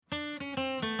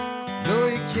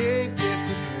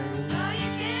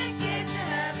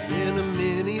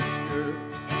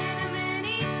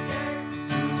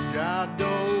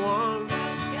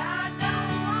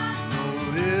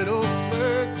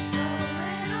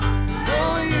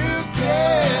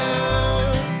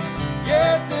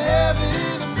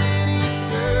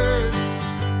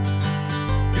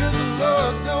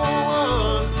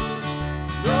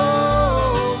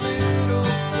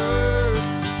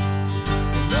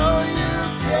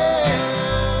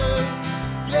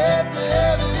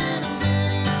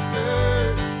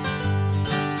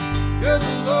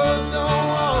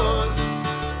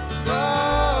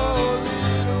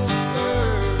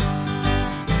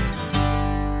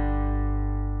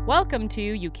Welcome to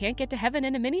You Can't Get to Heaven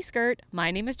in a Miniskirt.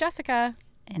 My name is Jessica.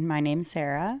 And my name's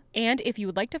Sarah. And if you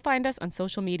would like to find us on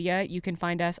social media, you can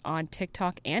find us on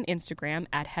TikTok and Instagram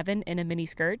at Heaven in a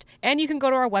Miniskirt. And you can go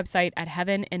to our website at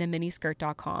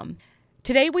heaveninaminiskirt.com.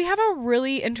 Today we have a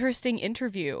really interesting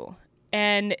interview.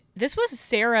 And this was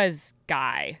Sarah's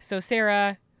guy. So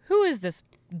Sarah, who is this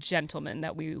gentleman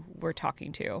that we were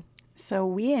talking to? So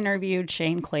we interviewed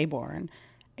Shane Claiborne.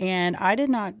 And I did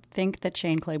not think that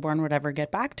Shane Claiborne would ever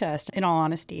get back to us, in all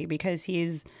honesty, because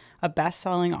he's a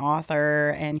best-selling author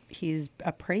and he's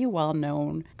a pretty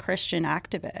well-known Christian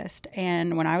activist.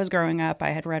 And when I was growing up, I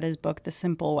had read his book, The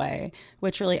Simple Way,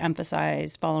 which really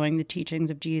emphasized following the teachings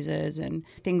of Jesus and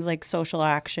things like social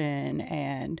action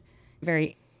and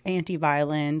very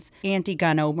anti-violence,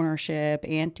 anti-gun ownership,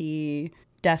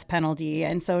 anti-death penalty.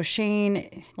 And so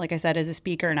Shane, like I said, is a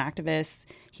speaker and activist.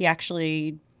 He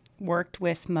actually worked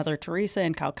with Mother Teresa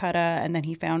in Calcutta, and then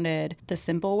he founded The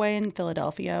Simple Way in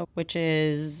Philadelphia, which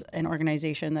is an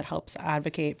organization that helps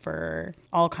advocate for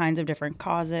all kinds of different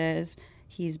causes.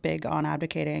 He's big on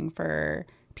advocating for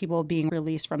people being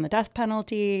released from the death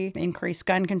penalty, increased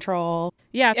gun control.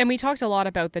 Yeah, and we talked a lot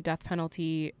about the death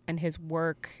penalty and his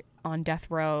work on death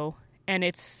row, and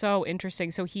it's so interesting.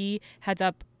 So he heads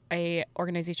up a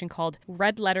organization called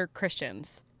Red Letter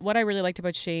Christians. What I really liked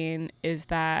about Shane is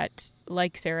that,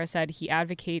 like Sarah said, he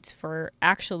advocates for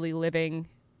actually living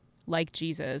like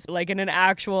Jesus, like in an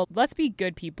actual, let's be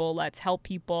good people, let's help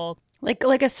people. Like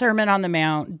a Sermon on the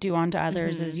Mount, do unto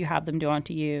others as you have them do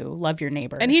unto you, love your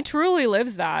neighbor. And he truly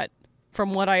lives that,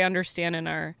 from what I understand in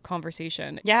our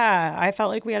conversation. Yeah, I felt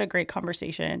like we had a great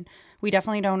conversation. We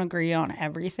definitely don't agree on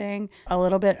everything. A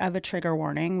little bit of a trigger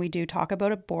warning. We do talk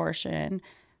about abortion,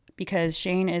 because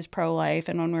Shane is pro-life,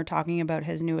 and when we're talking about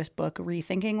his newest book,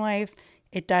 Rethinking Life,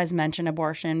 it does mention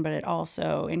abortion, but it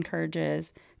also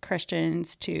encourages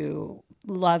Christians to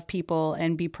love people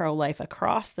and be pro-life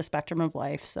across the spectrum of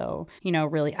life. So,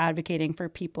 really advocating for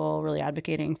people, really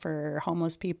advocating for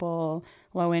homeless people,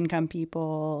 low-income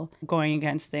people, going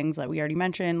against things that we already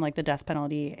mentioned, like the death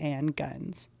penalty and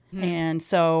guns. And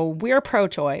so we're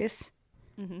pro-choice.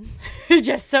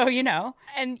 Just so you know.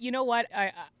 And you know what?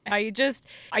 I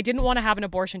didn't want to have an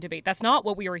abortion debate. That's not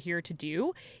what we were here to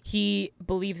do. He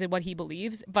believes in what he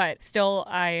believes, but still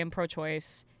I am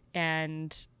pro-choice.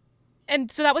 And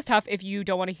so that was tough. If you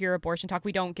don't want to hear abortion talk,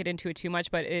 we don't get into it too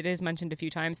much, but it is mentioned a few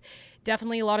times.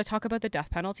 Definitely a lot of talk about the death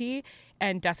penalty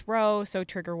and death row, so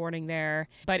trigger warning there.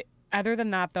 But other than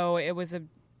that, though, it was a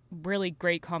really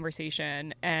great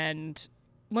conversation. And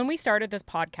when we started this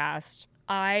podcast,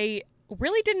 I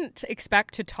really didn't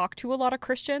expect to talk to a lot of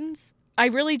Christians. I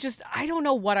don't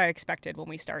know what I expected when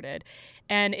we started.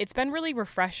 And it's been really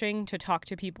refreshing to talk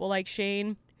to people like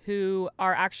Shane who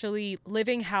are actually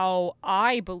living how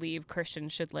I believe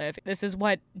Christians should live. This is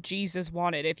what Jesus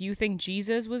wanted. If you think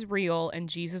Jesus was real and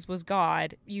Jesus was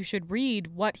God, you should read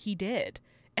what he did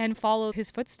and follow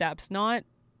his footsteps, not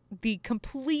the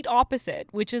complete opposite,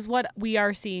 which is what we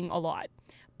are seeing a lot.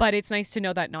 But it's nice to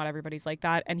know that not everybody's like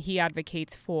that. And he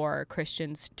advocates for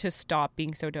Christians to stop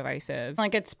being so divisive.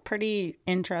 Like, it's pretty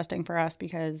interesting for us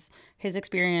because his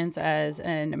experience as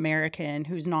an American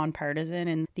who's nonpartisan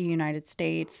in the United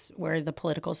States, where the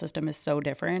political system is so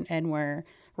different and where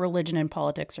religion and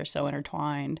politics are so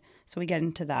intertwined. So we get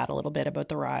into that a little bit about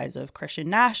the rise of Christian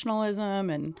nationalism,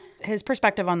 and his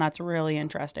perspective on that's really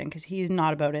interesting because he's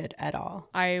not about it at all.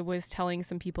 I was telling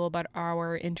some people about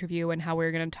our interview and how we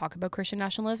were going to talk about Christian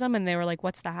nationalism, and they were like,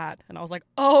 "What's that?" And I was like,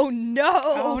 "Oh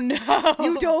no,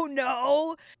 you don't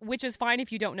know," which is fine if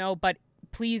you don't know, but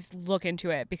please look into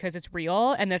it because it's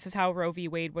real. And this is how Roe v.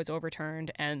 Wade was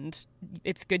overturned. And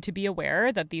it's good to be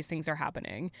aware that these things are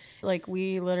happening. Like,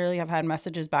 we literally have had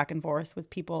messages back and forth with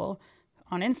people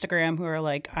on Instagram who are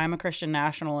like, I'm a Christian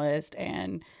nationalist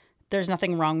and there's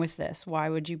nothing wrong with this. Why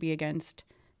would you be against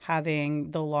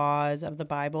having the laws of the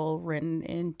Bible written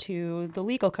into the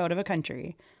legal code of a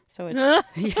country? So it's,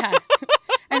 yeah.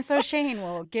 And so Shane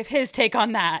will give his take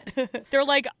on that. They're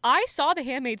like, I saw The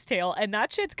Handmaid's Tale and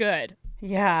that shit's good.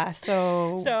 Yeah,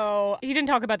 So he didn't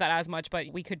talk about that as much,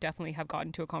 but we could definitely have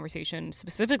gotten to a conversation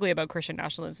specifically about Christian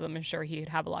nationalism. I'm sure he'd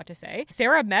have a lot to say.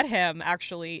 Sarah met him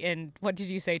actually in, what did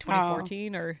you say,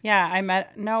 2014 or? Yeah,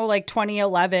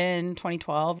 2011,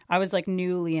 2012. I was like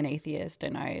newly an atheist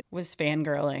and I was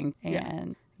fangirling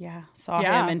and saw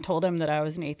him and told him that I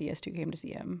was an atheist who came to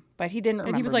see him. But he didn't remember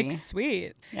And he was like, me.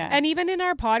 Sweet. Yeah. And even in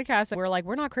our podcast, we're like,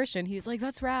 we're not Christian. He's like,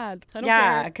 that's rad. I don't care.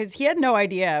 Yeah, because he had no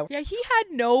idea. Yeah, he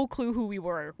had no clue who we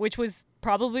were, which was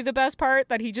probably the best part,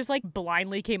 that he just like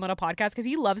blindly came on a podcast because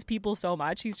he loves people so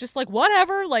much. He's just like,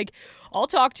 whatever, like, I'll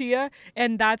talk to you.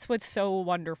 And that's what's so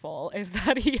wonderful, is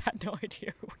that he had no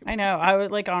idea who we were. I know. I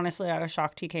would like, honestly, I was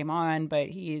shocked he came on, but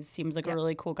he seems like a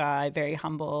really cool guy, very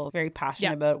humble, very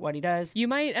passionate about what he does. You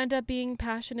might end up being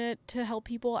passionate to help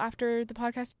people after the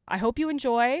podcast. I hope you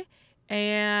enjoy.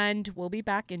 And we'll be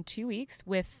back in 2 weeks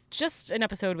with just an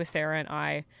episode with Sarah and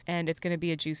I. And it's going to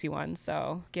be a juicy one.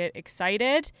 So get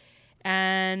excited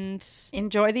and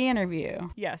enjoy the interview.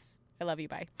 Yes. I love you.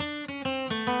 Bye.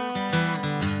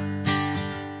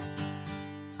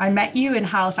 I met you in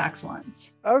Halifax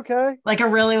once. Okay. Like a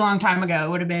really long time ago. It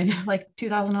would have been like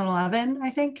 2011, I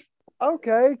think.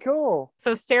 Okay, cool.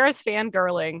 So Sarah's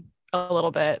fangirling a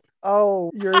little bit. Oh,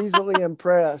 you're easily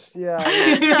impressed.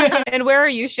 Yeah. And where are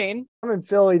you, Shane? I'm in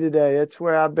Philly today. It's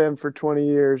where I've been for 20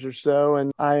 years or so.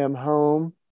 And I am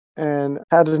home and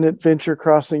had an adventure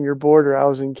crossing your border. I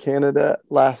was in Canada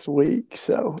last week.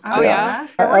 So yeah.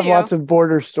 I have lots of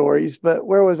border stories. But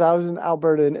where was I? I was in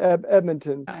Alberta, in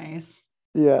Edmonton. Nice.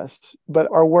 Yes.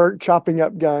 But our work chopping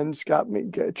up guns trapped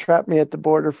me at the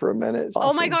border for a minute.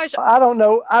 Oh my gosh. I don't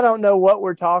know what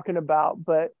we're talking about,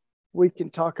 but we can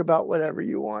talk about whatever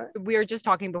you want. We were just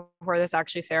talking before this,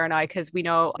 actually, Sarah and I, because we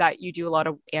know that you do a lot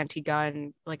of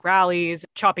anti-gun like rallies,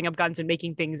 chopping up guns and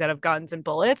making things out of guns and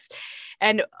bullets.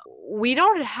 And we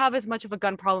don't have as much of a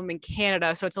gun problem in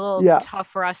Canada. So it's a little tough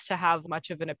for us to have much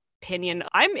of an opinion.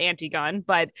 I'm anti-gun,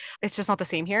 but it's just not the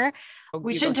same here.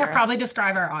 We should probably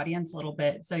describe our audience a little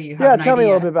bit. So you have tell me a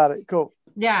little bit about it. Cool.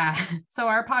 Yeah. So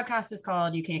our podcast is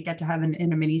called You Can't Get to Heaven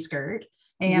in a Mini Skirt.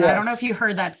 And I don't know if you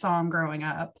heard that song growing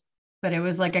up, but it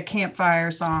was like a campfire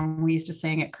song we used to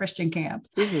sing at Christian camp.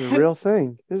 This is a real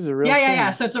thing. Thing. Yeah.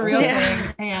 So it's a real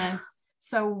thing. And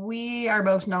so we are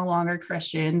both no longer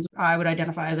Christians. I would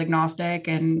identify as agnostic,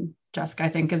 and Jessica, I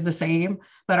think, is the same.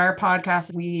 But our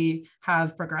podcast, we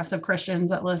have progressive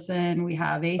Christians that listen. We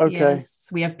have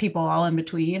atheists. We have people all in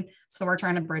between. So we're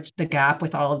trying to bridge the gap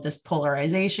with all of this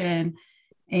polarization.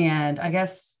 And I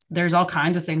guess there's all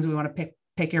kinds of things we want to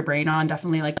pick your brain on,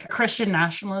 definitely, like Christian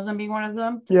nationalism being one of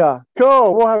them. Yeah,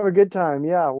 cool. We'll have a good time.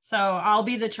 Yeah. So I'll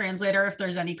be the translator if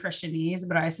there's any Christianese,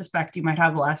 but I suspect you might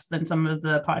have less than some of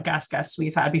the podcast guests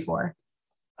we've had before.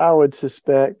 I would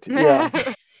suspect. Yeah.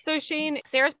 So Shane,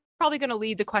 Sarah's probably going to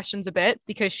lead the questions a bit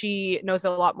because she knows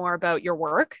a lot more about your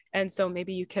work. And so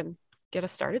maybe you can get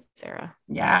us started, Sarah.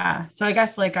 Yeah. So I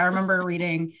guess I remember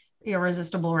reading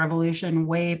Irresistible Revolution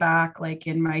way back like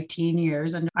in my teen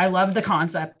years, and I love the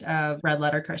concept of red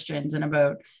letter Christians and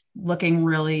about looking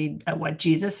really at what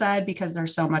Jesus said, because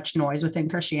there's so much noise within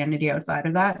Christianity outside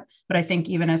of that. But I think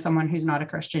even as someone who's not a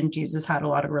Christian, Jesus had a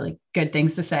lot of really good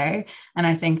things to say. And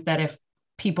I think that if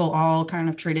people all kind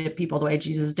of treated people the way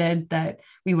Jesus did, that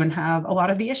we wouldn't have a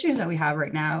lot of the issues that we have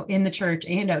right now in the church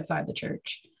and outside the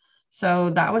church.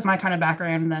 So that was my kind of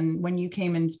background. And then when you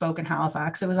came and spoke in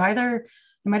Halifax, it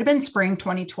might have been spring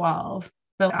 2012,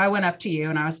 but I went up to you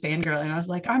and I was fangirling. I was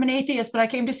like, I'm an atheist, but I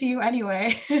came to see you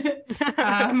anyway.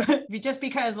 Just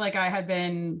because I had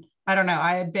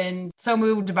been so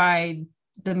moved by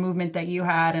the movement that you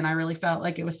had. And I really felt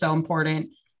like it was so important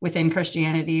within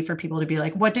Christianity for people to be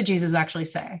like, what did Jesus actually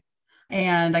say?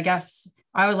 And I guess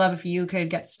I would love if you could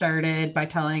get started by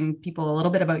telling people a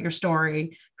little bit about your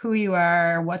story, who you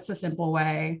are, what's a simple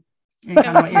way, and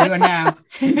kind of what you're doing now.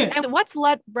 And what's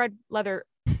red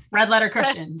letter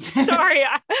Christians? Sorry.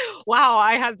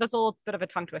 Wow. That's a little bit of a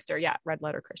tongue twister. Yeah. Red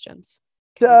letter Christians.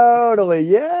 Totally.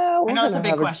 Yeah. I know it's a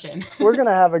big question. We're going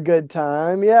to have a good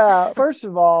time. Yeah. First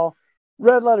of all,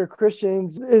 Red Letter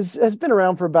Christians has been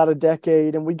around for about a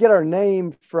decade, and we get our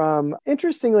name from,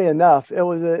 interestingly enough, it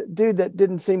was a dude that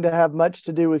didn't seem to have much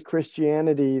to do with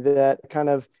Christianity that kind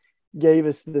of gave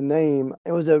us the name.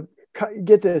 It was a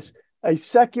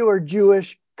secular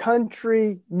Jewish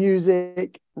country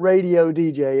music radio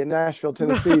DJ in Nashville,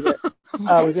 Tennessee that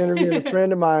I was interviewing a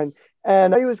friend of mine,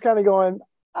 and he was kind of going,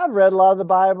 I've read a lot of the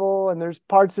Bible, and there's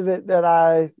parts of it that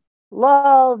I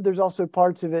love. There's also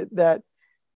parts of it that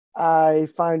I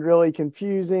find really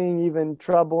confusing, even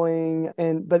troubling.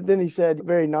 But then he said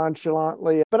very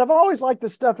nonchalantly, but I've always liked the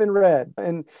stuff in red.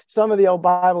 And some of the old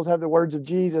Bibles have the words of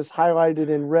Jesus highlighted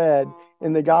in red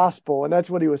in the gospel. And that's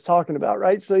what he was talking about,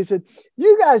 right? So he said,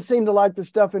 you guys seem to like the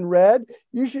stuff in red.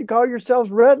 You should call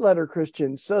yourselves red letter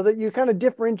Christians so that you kind of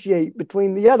differentiate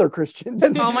between the other Christians.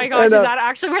 Oh my gosh, is that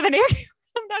actually where the name came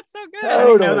from? That's so good. Totally. I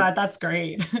didn't know that. That's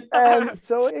great. And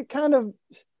so it kind of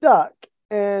stuck.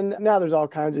 And now there's all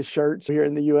kinds of shirts here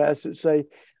in the U.S. that say,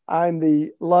 I'm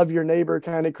the love your neighbor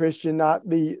kind of Christian, not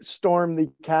the storm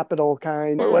the Capitol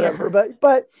kind or whatever.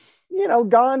 But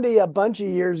Gandhi a bunch of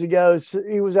years ago,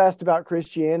 he was asked about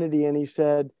Christianity and he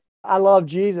said, I love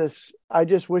Jesus. I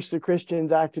just wish the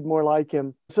Christians acted more like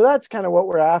him. So that's kind of what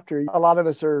we're after. A lot of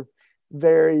us are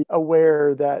very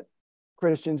aware that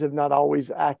Christians have not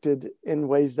always acted in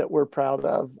ways that we're proud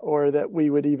of or that we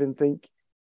would even think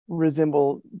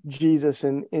resemble Jesus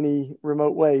in any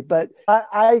remote way. But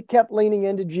I kept leaning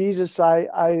into Jesus.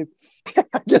 I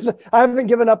guess I haven't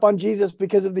given up on Jesus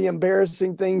because of the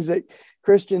embarrassing things that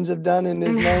Christians have done in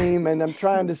his name. And I'm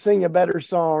trying to sing a better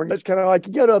song. It's kind of like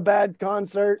you go to a bad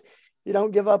concert, you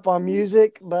don't give up on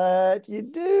music, but you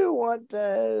do want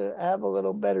to have a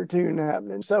little better tune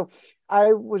happening. So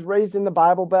I was raised in the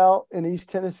Bible Belt in East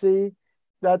Tennessee.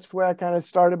 That's where I kind of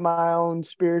started my own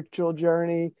spiritual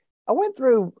journey.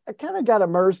 I kind of got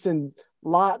immersed in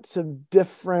lots of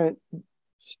different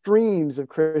streams of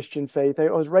Christian faith. I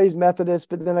was raised Methodist,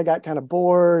 but then I got kind of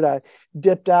bored. I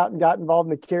dipped out and got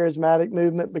involved in the charismatic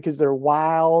movement because they're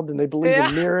wild and they believe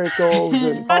in miracles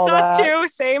and That's all us that. too.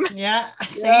 Same. Yeah,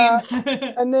 same.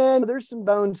 And then there's some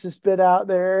bones to spit out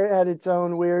there. It had its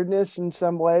own weirdness in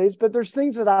some ways, but there's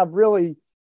things that I've really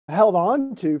held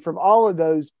on to from all of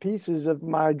those pieces of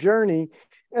my journey.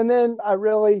 And then I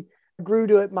really grew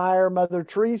to admire Mother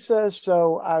Teresa.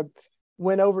 So I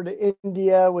went over to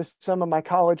India with some of my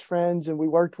college friends and we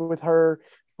worked with her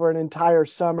for an entire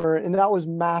summer. And that was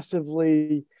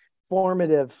massively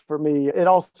formative for me. It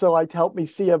also helped me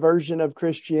see a version of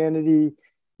Christianity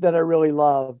that I really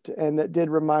loved and that did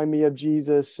remind me of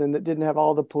Jesus and that didn't have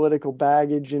all the political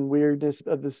baggage and weirdness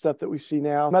of the stuff that we see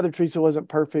now. Mother Teresa wasn't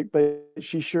perfect, but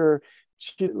she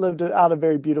lived out a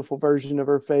very beautiful version of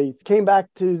her faith. Came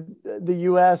back to the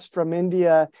US from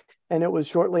India, and it was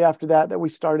shortly after that we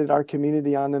started our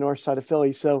community on the north side of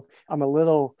Philly. So I'm a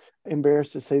little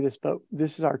embarrassed to say this, but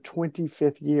this is our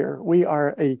 25th year. We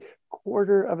are a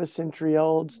quarter of a century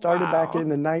old, started back in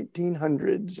the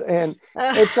 1900s. And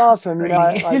it's awesome.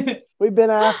 We've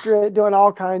been after it, doing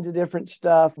all kinds of different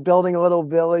stuff, building a little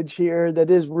village here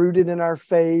that is rooted in our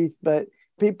faith, but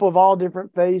people of all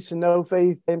different faiths and no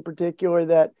faith in particular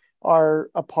that are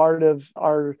a part of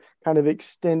our kind of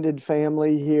extended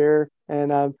family here.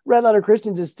 And Red Letter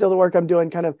Christians is still the work I'm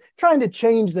doing, kind of trying to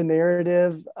change the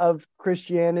narrative of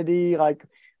Christianity, like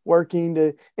working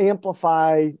to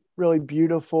amplify really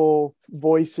beautiful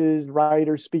voices,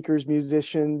 writers, speakers,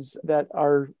 musicians that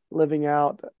are living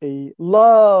out a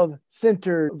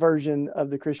love-centered version of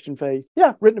the Christian faith.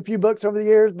 Yeah, written a few books over the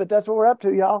years, but that's what we're up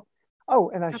to, y'all. Oh,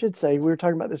 and I should say, we were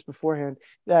talking about this beforehand,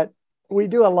 that we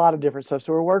do a lot of different stuff.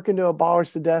 So we're working to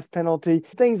abolish the death penalty,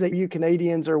 things that you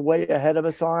Canadians are way ahead of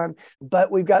us on.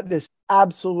 But we've got this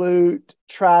absolute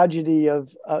tragedy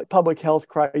of public health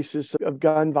crisis of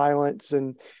gun violence.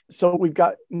 And so we've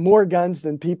got more guns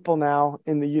than people now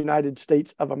in the United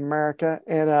States of America.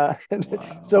 And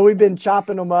so we've been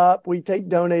chopping them up. We take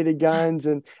donated guns,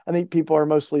 and I think people are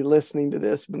mostly listening to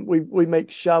this. But we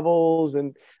make shovels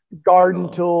and garden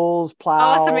tools,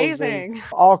 plows. Oh, that's amazing.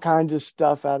 All kinds of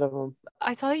stuff out of them.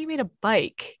 I saw that you made a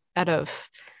bike out of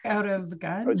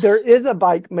gun. There is a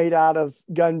bike made out of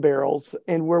gun barrels,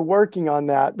 and we're working on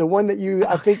that. The one that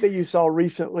I think that you saw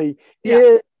recently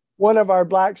is one of our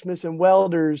blacksmiths and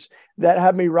welders that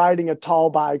had me riding a tall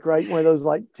bike, right? One of those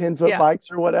like 10-foot bikes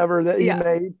or whatever that he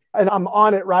made. And I'm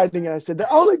on it riding it. I said,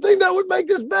 the only thing that would make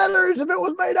this better is if it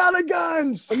was made out of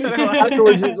guns. And then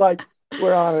afterwards, he's like,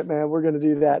 we're on it, man. We're going to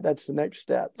do that. That's the next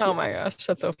step. Oh my gosh,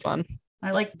 that's so fun. I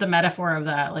like the metaphor of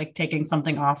that, like taking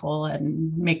something awful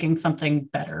and making something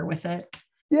better with it.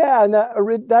 Yeah, and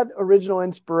that original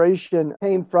inspiration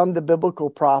came from the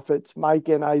biblical prophets,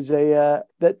 Micah and Isaiah,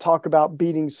 that talk about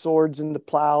beating swords into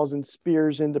plows and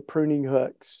spears into pruning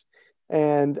hooks.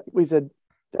 And we said,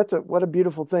 what a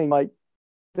beautiful thing. Like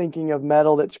thinking of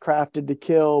metal that's crafted to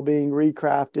kill being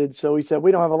recrafted. So we said,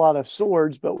 we don't have a lot of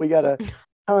swords, but we got a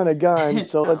ton of guns.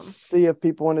 So let's see if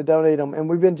people want to donate them. And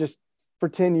we've been just for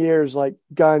 10 years, like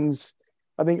guns.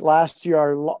 I think last year,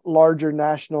 our larger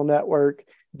national network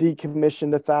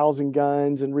decommissioned 1,000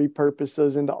 guns and repurposed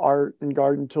those into art and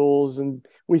garden tools. And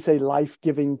we say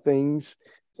life-giving things.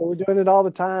 So we're doing it all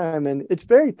the time. And it's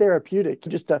very therapeutic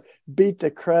just to beat the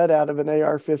crud out of an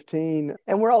AR-15.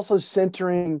 And we're also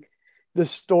centering the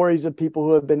stories of people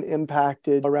who have been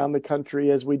impacted around the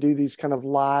country as we do these kind of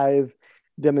live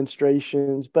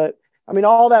demonstrations. But I mean,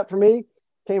 all that for me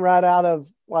came right out of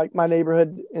like my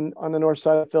neighborhood on the north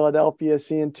side of Philadelphia,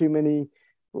 seeing too many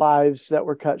lives that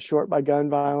were cut short by gun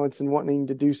violence and wanting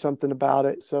to do something about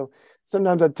it. So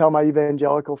sometimes I tell my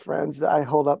evangelical friends that I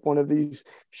hold up one of these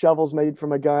shovels made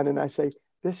from a gun and I say,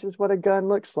 this is what a gun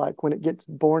looks like when it gets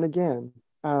born again.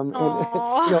 And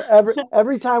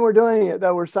every time we're doing it,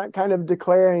 though, we're kind of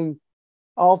declaring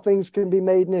all things can be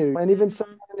made new. And even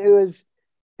someone who has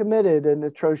committed an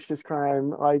atrocious crime,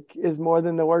 like, is more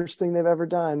than the worst thing they've ever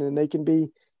done, and they can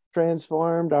be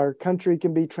transformed. Our country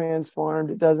can be transformed.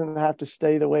 It doesn't have to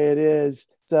stay the way it is.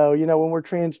 So, when we're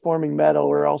transforming metal,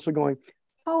 we're also going,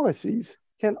 policies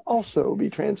can also be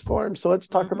transformed. So let's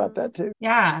talk about that too.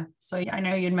 Yeah. So I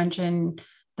know you'd mentioned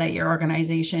that your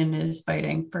organization is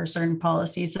fighting for certain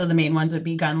policies. So the main ones would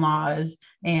be gun laws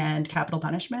and capital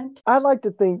punishment. I'd like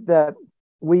to think that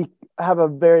we have a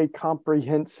very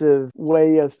comprehensive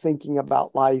way of thinking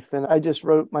about life. And I just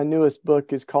wrote, my newest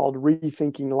book is called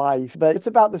Rethinking Life, but it's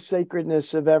about the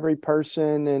sacredness of every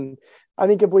person. And I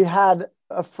think if we had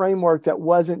a framework that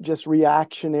wasn't just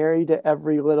reactionary to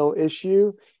every little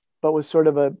issue, but was sort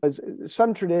of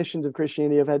some traditions of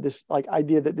Christianity have had this like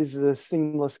idea that this is a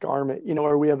seamless garment,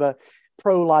 or we have a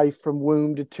pro-life from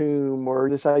womb to tomb, or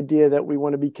this idea that we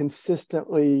want to be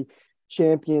consistently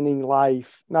championing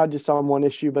life, not just on one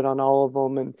issue, but on all of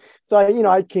them. And so,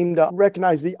 I came to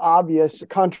recognize the obvious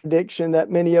contradiction that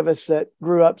many of us that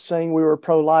grew up saying we were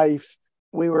pro-life,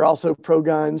 we were also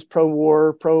pro-guns,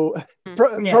 pro-war,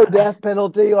 pro-death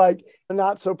penalty, like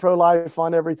not so pro-life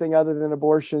on everything other than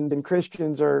abortion. And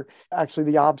Christians are actually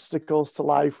the obstacles to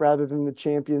life rather than the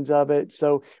champions of it.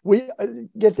 So we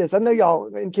get this. I know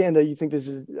y'all in Canada, you think this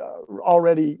is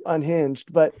already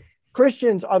unhinged, but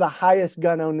Christians are the highest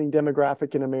gun-owning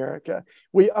demographic in America.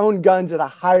 We own guns at a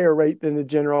higher rate than the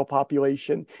general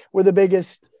population. We're the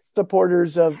biggest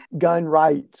supporters of gun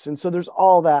rights. And so there's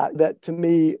all that to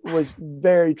me was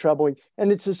very troubling.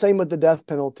 And it's the same with the death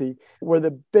penalty. We're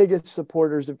the biggest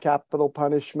supporters of capital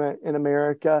punishment in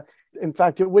America. In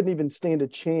fact, it wouldn't even stand a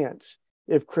chance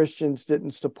if Christians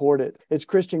didn't support it. It's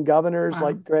Christian governors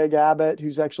like Greg Abbott,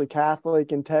 who's actually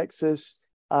Catholic in Texas,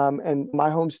 and my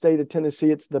home state of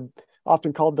Tennessee. It's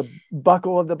often called the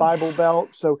buckle of the Bible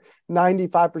Belt. So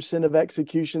 95% of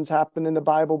executions happen in the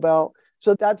Bible Belt.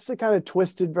 So that's the kind of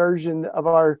twisted version of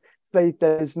our faith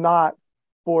that is not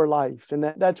for life. And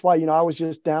that's why, I was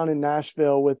just down in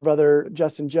Nashville with Brother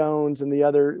Justin Jones and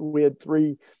we had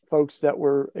 3 folks that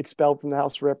were expelled from the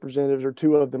House of Representatives, or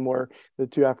 2 of them were the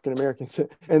 2 African Americans,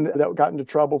 and that got into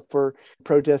trouble for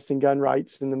protesting gun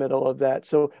rights in the middle of that.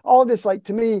 So all of this, like,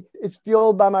 to me, it's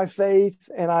fueled by my faith,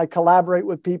 and I collaborate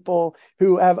with people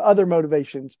who have other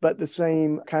motivations, but the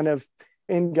same kind of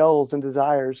end goals and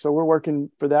desires. So we're working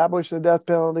for the abolition of the death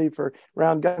penalty, for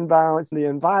around gun violence, the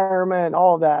environment.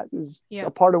 All of that is a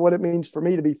part of what it means for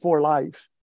me to be for life.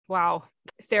 Wow.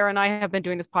 Sarah and I have been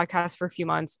doing this podcast for a few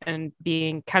months and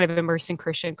being kind of immersed in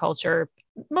Christian culture,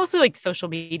 mostly like social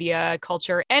media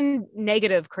culture and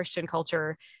negative Christian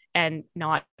culture, and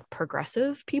not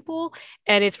progressive people.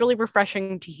 And it's really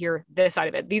refreshing to hear this side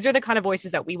of it. These are the kind of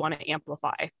voices that we want to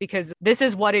amplify, because this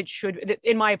is what it should,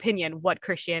 in my opinion, what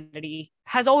Christianity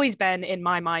has always been in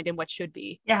my mind and what should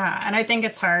be. Yeah. And I think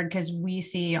it's hard because we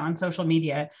see on social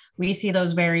media, we see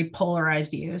those very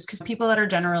polarized views, because people that are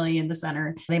generally in the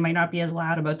center, they might not be as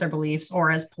loud about their beliefs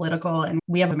or as political. And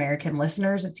we have American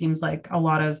listeners. It seems like a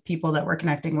lot of people that we're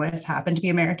connecting with happen to be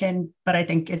American, but I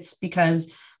think it's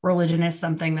because religion is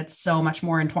something that's so much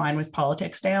more entwined with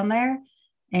politics down there.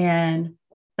 And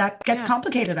that gets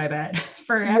complicated, I bet,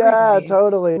 for everybody. Yeah,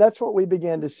 totally. And that's what we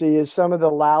began to see, is some of the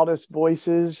loudest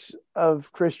voices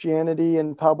of Christianity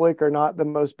in public are not the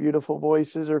most beautiful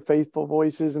voices or faithful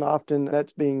voices. And often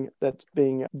that's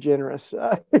being generous,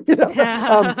 but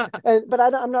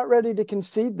I'm not ready to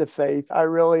concede the faith. I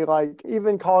really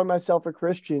even calling myself a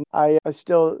Christian. I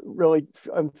still really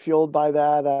am fueled by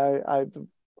that. I've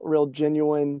real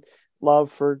genuine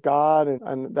love for God,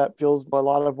 and that fuels a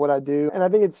lot of what I do. And I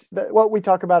think it's what we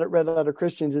talk about at Red Letter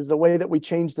Christians is the way that we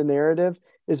change the narrative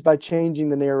is by changing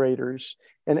the narrators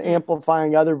and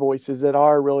amplifying other voices that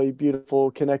are really beautiful,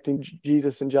 connecting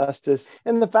Jesus and justice.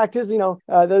 And the fact is,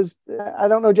 those, I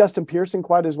don't know Justin Pearson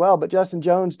quite as well, but Justin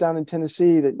Jones down in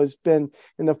Tennessee, that has been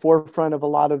in the forefront of a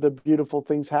lot of the beautiful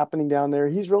things happening down there.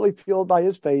 He's really fueled by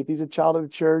his faith. He's a child of the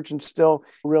church and still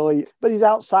really, but he's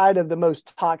outside of the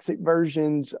most toxic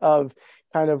versions of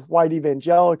kind of white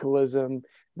evangelicalism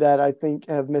that I think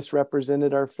have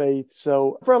misrepresented our faith.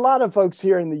 So for a lot of folks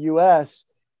here in the U.S.,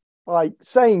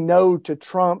 saying no to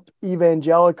Trump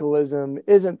evangelicalism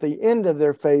isn't the end of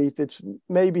their faith. It's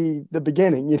maybe the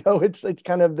beginning, it's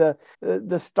kind of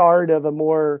the start of a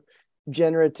more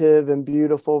generative and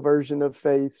beautiful version of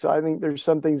faith. So I think there's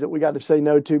some things that we got to say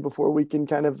no to before we can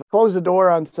kind of close the door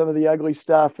on some of the ugly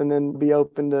stuff and then be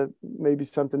open to maybe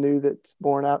something new that's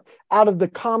born out of the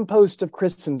compost of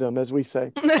Christendom, as we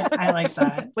say. I like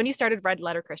that. When you started Red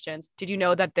Letter Christians, did you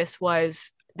know that this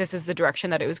is the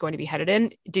direction that it was going to be headed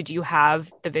in? Did you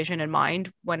have the vision in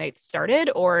mind when it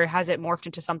started, or has it morphed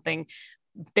into something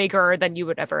bigger than you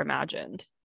would ever imagined.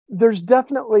 There's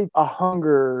definitely a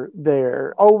hunger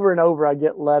there. Over and over, I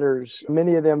get letters,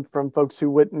 many of them from folks who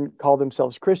wouldn't call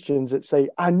themselves Christians, that say,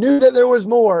 I knew that there was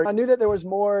more. I knew that there was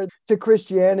more to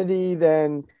Christianity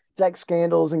than sex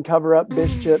scandals and cover up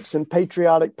bishops and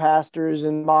patriotic pastors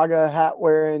and MAGA hat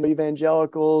wearing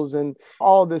evangelicals and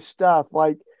all this stuff.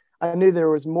 Like, I knew there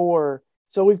was more.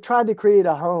 So we've tried to create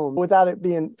a home without it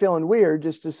feeling weird,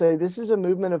 just to say this is a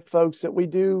movement of folks that we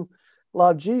do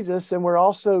love Jesus, and we're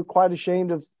also quite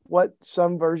ashamed of what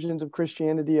some versions of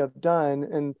Christianity have done.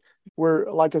 And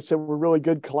we're, like I said, we're really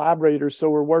good collaborators. So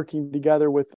we're working together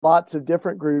with lots of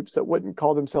different groups that wouldn't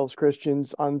call themselves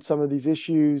Christians on some of these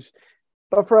issues.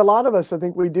 But for a lot of us, I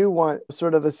think we do want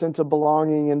sort of a sense of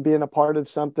belonging and being a part of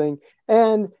something.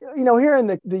 And, here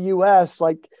in the US,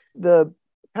 like the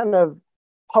kind of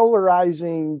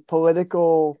polarizing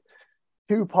political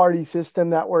two-party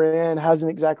system that we're in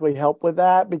hasn't exactly helped with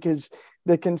that, because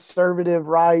the conservative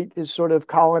right is sort of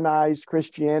colonized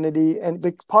Christianity. And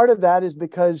part of that is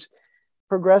because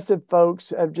progressive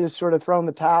folks have just sort of thrown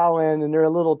the towel in, and they're a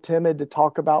little timid to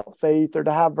talk about faith or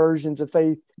to have versions of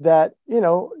faith that,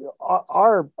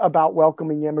 are about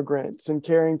welcoming immigrants and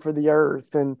caring for the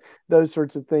earth and those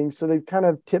sorts of things. So they've kind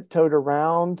of tiptoed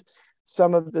around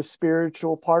some of the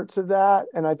spiritual parts of that.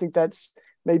 And I think that's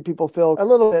made people feel a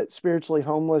little bit spiritually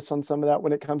homeless on some of that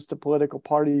when it comes to political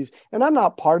parties. And I'm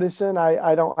not partisan.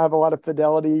 I don't have a lot of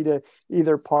fidelity to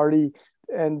either party.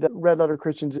 And Red Letter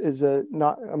Christians is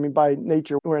by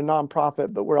nature, we're a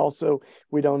nonprofit, but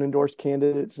we don't endorse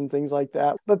candidates and things like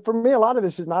that. But for me, a lot of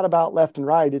this is not about left and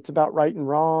right. It's about right and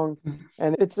wrong.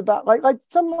 And it's about like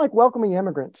something like welcoming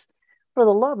immigrants for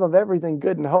the love of everything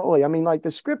good and holy. I mean, like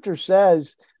the scripture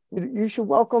says, you should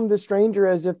welcome the stranger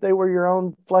as if they were your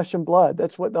own flesh and blood.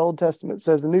 That's what the Old Testament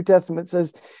says. The New Testament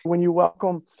says when you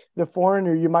welcome the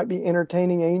foreigner, you might be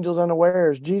entertaining angels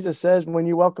unawares. Jesus says when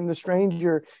you welcome the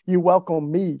stranger, you welcome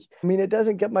me. I mean, it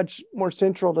doesn't get much more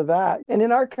central to that. And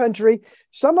in our country,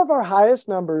 some of our highest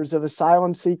numbers of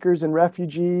asylum seekers and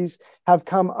refugees have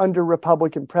come under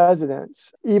Republican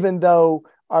presidents, even though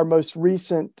our most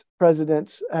recent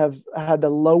presidents have had the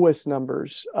lowest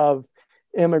numbers of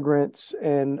immigrants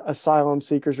and asylum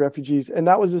seekers, refugees. And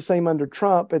that was the same under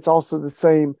Trump. It's also the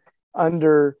same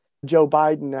under Joe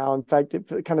Biden now. In fact,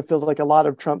 it kind of feels like a lot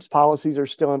of Trump's policies are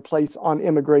still in place on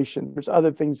immigration. There's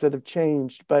other things that have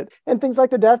changed, and things like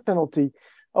the death penalty.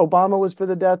 Obama was for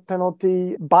the death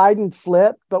penalty. Biden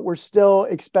flipped, but we're still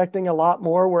expecting a lot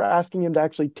more. We're asking him to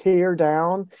actually tear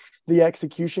down the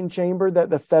execution chamber that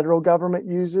the federal government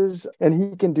uses. And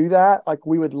he can do that. Like,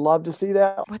 we would love to see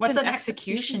that. What's an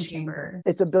execution chamber?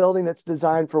 It's a building that's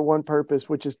designed for one purpose,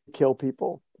 which is to kill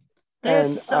people.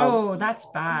 That's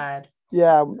bad.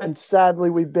 Yeah. And sadly,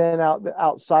 we've been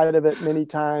outside of it many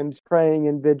times, praying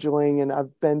and vigiling. And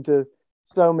I've been to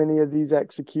so many of these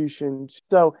executions.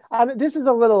 So this is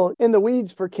a little in the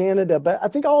weeds for Canada, but I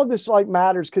think all of this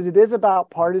matters because it is about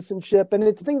partisanship, and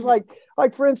it's things like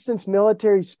for instance,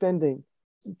 military spending.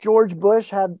 George Bush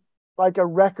had a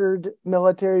record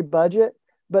military budget,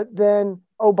 but then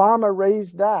Obama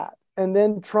raised that, and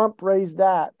then Trump raised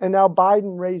that, and now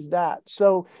Biden raised that.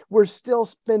 So we're still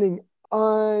spending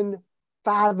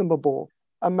unfathomable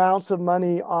amounts of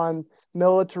money on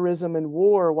militarism and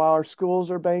war while our schools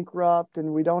are bankrupt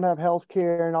and we don't have health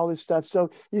care and all this stuff. So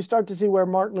you start to see where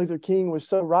Martin Luther King was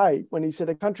so right when he said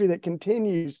a country that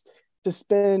continues to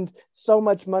spend so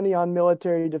much money on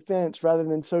military defense rather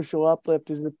than social uplift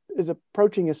is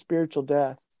approaching a spiritual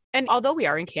death. And although we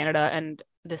are in Canada and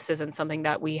this isn't something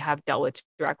that we have dealt with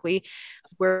directly,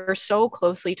 we're so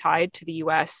closely tied to the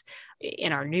US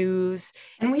in our news.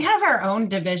 And we have our own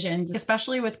divisions,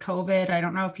 especially with COVID. I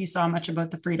don't know if you saw much about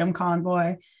the Freedom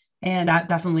Convoy, and that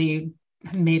definitely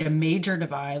made a major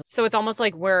divide. So it's almost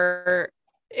like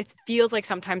it feels like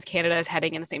sometimes Canada is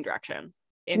heading in the same direction.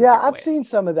 Yeah, I've seen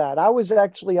some of that. I was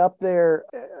actually up there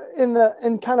in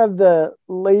kind of the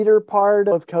later part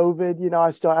of COVID. I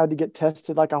still had to get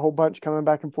tested a whole bunch coming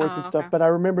back and forth and stuff. But I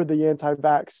remember the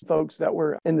anti-vax folks that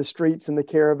were in the streets and the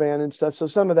caravan and stuff. So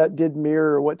some of that did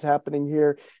mirror what's happening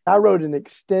here. I wrote an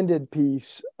extended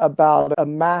piece about a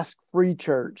mask-free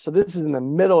church. So this is in the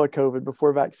middle of COVID,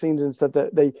 before vaccines and stuff,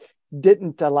 that they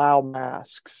didn't allow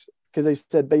masks because they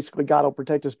said basically God will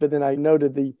protect us. But then I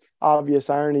noted the obvious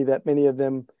irony that many of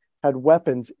them had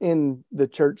weapons in the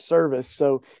church service.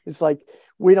 So it's like,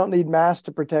 we don't need masks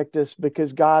to protect us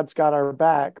because God's got our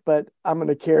back, but I'm going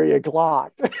to carry a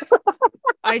Glock.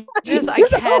 I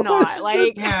cannot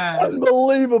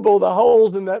unbelievable, the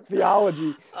holes in that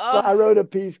theology. So I wrote a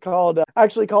piece called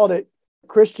it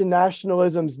Christian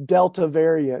nationalism's Delta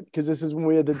variant, because this is when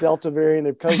we had the Delta variant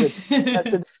of COVID.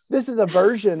 So this is a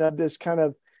version of this kind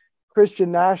of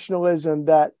Christian nationalism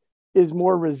that is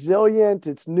more resilient,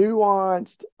 it's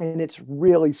nuanced, and it's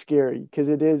really scary because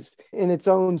it is, in its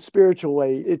own spiritual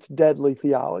way, it's deadly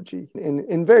theology.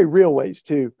 In very real ways,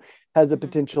 too, has the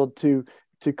potential to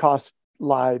cost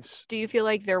lives. Do you feel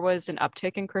like there was an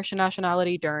uptick in Christian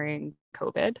nationality during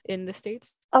COVID in the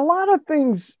States? A lot of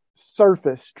things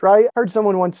surfaced, right? I heard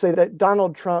someone once say that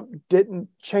Donald Trump didn't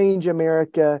change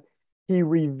America, he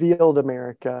revealed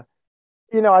America.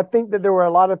 I think that there were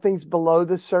a lot of things below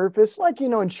the surface, like,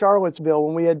 in Charlottesville,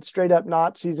 when we had straight up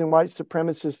Nazis and white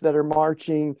supremacists that are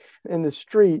marching in the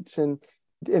streets and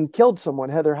killed someone,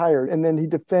 Heather Heyer. And then he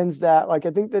defends that. Like,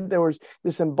 I think that there was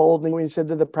this emboldening when he said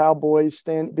to the Proud Boys,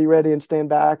 be ready and stand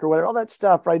back or whatever, all that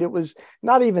stuff, right? It was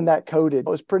not even that coded. It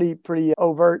was pretty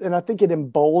overt. And I think it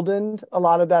emboldened a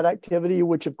lot of that activity,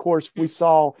 which of course we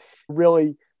saw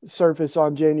really surface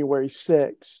on January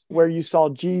 6th, where you saw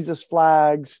Jesus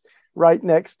flags right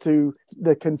next to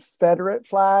the Confederate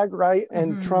flag, right?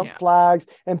 And Trump flags,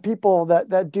 and people,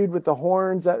 that dude with the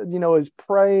horns that, is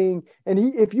praying. And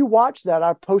if you watch that,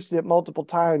 I've posted it multiple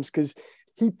times because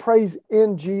he prays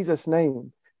in Jesus'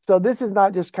 name. So this is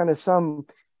not just kind of some,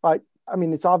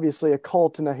 it's obviously a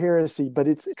cult and a heresy, but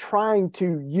it's trying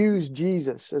to use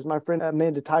Jesus, as my friend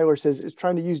Amanda Tyler says, it's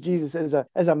trying to use Jesus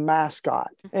as a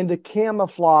mascot and to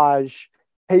camouflage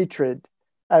hatred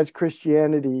as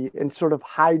Christianity and sort of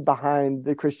hide behind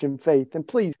the Christian faith. And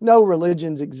please, no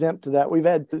religion's exempt to that. We've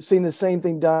seen the same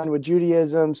thing done with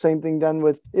Judaism, same thing done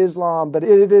with Islam, but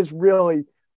it is really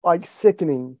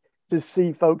sickening to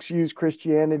see folks use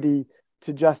Christianity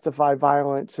to justify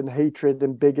violence and hatred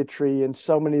and bigotry and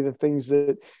so many of the things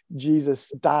that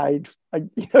Jesus died to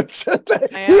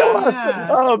heal us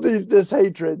of this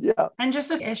hatred. Yeah. And just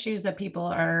the issues that people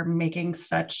are making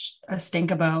such a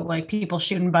stink about, like people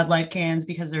shooting Bud Light cans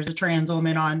because there's a trans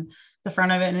woman on the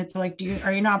front of it. And it's like,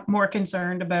 are you not more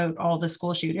concerned about all the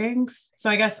school shootings?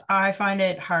 So I guess I find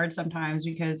it hard sometimes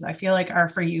because I feel like our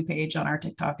For You page on our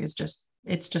TikTok is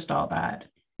just all that.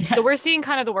 So we're seeing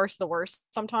kind of the worst of the worst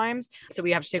sometimes. So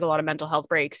we have to take a lot of mental health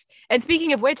breaks. And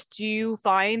speaking of which, do you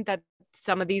find that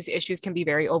some of these issues can be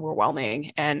very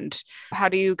overwhelming? And how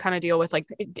do you kind of deal with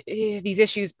these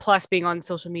issues plus being on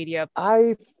social media?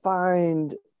 I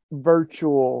find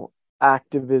virtual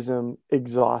activism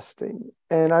exhausting.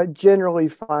 And I generally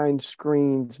find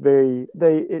screens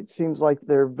it seems like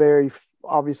they're very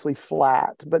obviously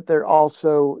flat, but they're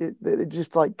also, it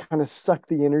just kind of suck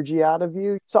the energy out of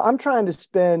you. So I'm trying to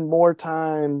spend more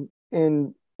time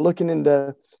in looking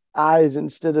into eyes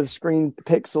instead of screen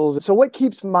pixels. So what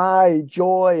keeps my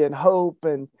joy and hope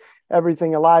and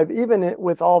everything alive, even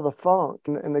with all the funk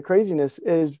and the craziness,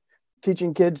 is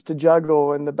teaching kids to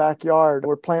juggle in the backyard.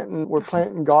 We're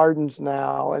planting gardens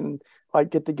now and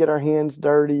get our hands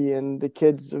dirty, and the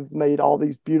kids have made all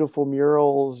these beautiful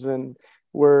murals, and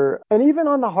even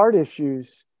on the hard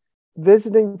issues,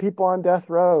 visiting people on death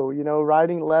row,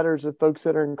 writing letters with folks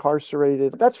that are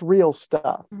incarcerated. That's real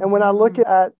stuff. Mm-hmm. And when I look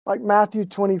at Matthew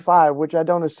 25, which I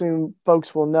don't assume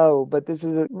folks will know, but this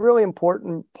is a really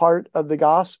important part of the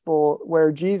gospel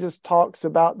where Jesus talks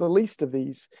about the least of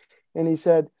these. And he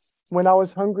said, when I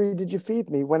was hungry, did you feed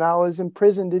me? When I was in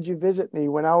prison, did you visit me?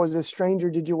 When I was a stranger,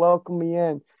 did you welcome me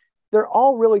in? They're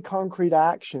all really concrete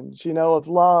actions, of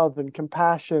love and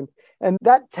compassion. And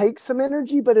that takes some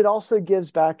energy, but it also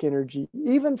gives back energy.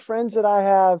 Even friends that I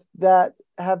have that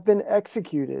have been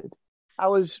executed. I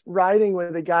was riding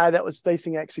with a guy that was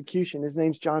facing execution. His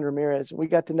name's John Ramirez. We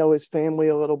got to know his family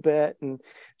a little bit and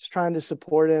was trying to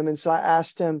support him. And so I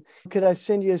asked him, could I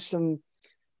send you some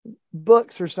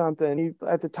books or something?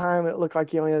 At the time, it looked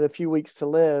like he only had a few weeks to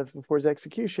live before his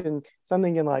execution. So I'm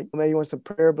thinking maybe you want some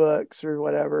prayer books or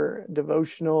whatever,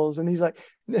 devotionals. And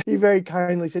he very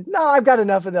kindly said, no, I've got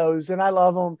enough of those and I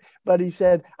love them. But he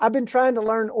said, I've been trying to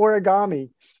learn origami.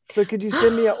 So could you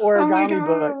send me an origami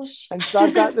book? And so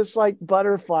I've got this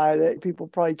butterfly that people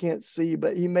probably can't see,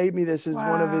 but he made me this as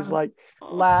one of his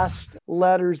last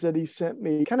letters that he sent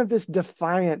me, kind of this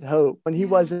defiant hope when he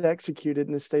was executed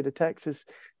in the state of Texas.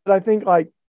 But I think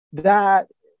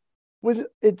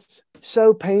it's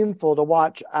so painful to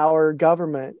watch our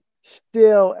government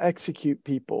still execute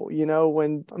people,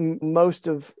 when most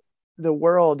of the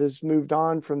world has moved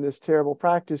on from this terrible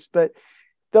practice. But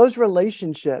those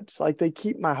relationships, they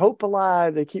keep my hope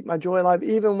alive, they keep my joy alive,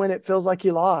 even when it feels like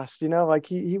he lost,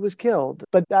 he was killed.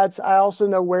 But I also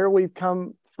know where we've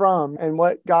come from and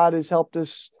what God has helped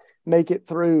us make it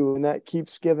through. And that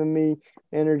keeps giving me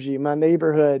energy. My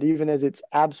neighborhood, even as it's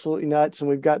absolutely nuts, and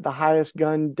we've got the highest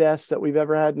gun deaths that we've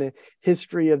ever had in the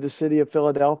history of the city of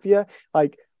Philadelphia,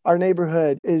 like our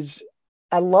neighborhood is,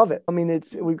 I love it. I mean,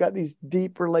 we've got these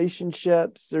deep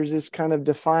relationships. There's this kind of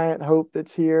defiant hope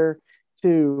that's here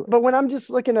too. But when I'm just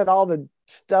looking at all the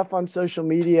stuff on social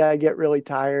media, I get really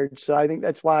tired. So I think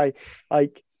that's why,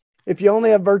 like, if you only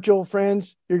have virtual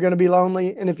friends, you're going to be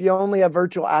lonely. And if you only have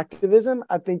virtual activism,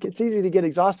 I think it's easy to get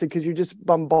exhausted because you're just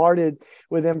bombarded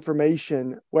with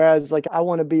information. Whereas, like, I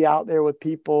want to be out there with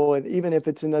people. And even if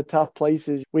it's in the tough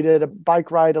places, we did a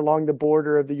bike ride along the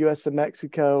border of the US and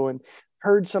Mexico and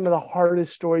heard some of the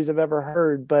hardest stories I've ever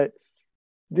heard. But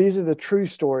these are the true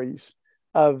stories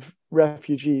of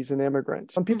refugees and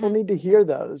immigrants. Some people need to hear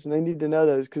those, and they need to know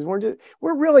those, because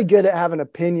we're really good at having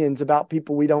opinions about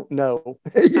people we don't know.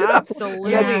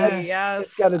 Absolutely. Yes.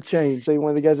 It's got to change. One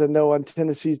of the guys I know on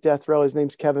Tennessee's death row, his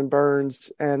name's Kevin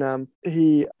Burns, and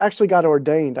he actually got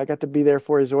ordained. I got to be there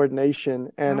for his ordination.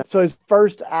 And so his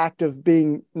first act of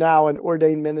being now an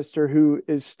ordained minister who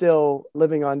is still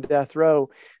living on death row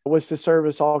was to serve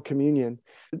us all communion.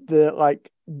 The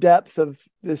depth of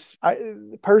this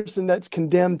person that's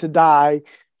condemned to die,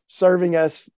 serving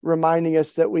us, reminding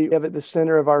us that we have at the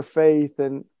center of our faith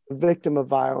and victim of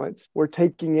violence. We're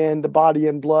taking in the body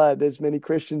and blood, as many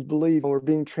Christians believe, and we're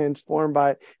being transformed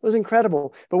by it. It was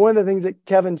incredible. But one of the things that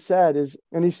Kevin said is,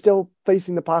 and he's still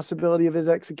facing the possibility of his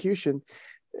execution,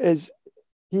 is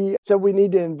he said we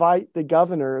need to invite the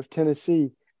governor of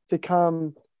Tennessee to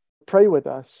come pray with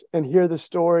us and hear the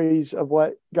stories of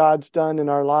what God's done in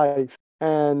our life.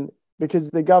 And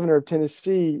because the governor of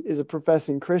Tennessee is a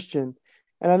professing Christian.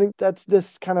 And I think that's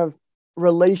this kind of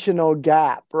relational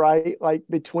gap, right? Like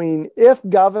between, if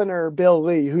Governor Bill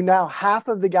Lee, who now half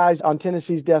of the guys on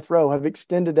Tennessee's death row have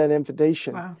extended that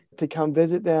invitation to come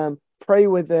visit them, pray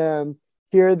with them,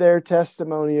 hear their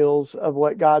testimonials of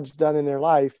what God's done in their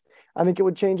life, I think it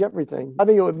would change everything. I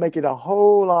think it would make it a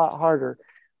whole lot harder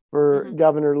for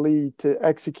Governor Lee to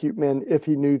execute men if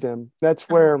he knew them. That's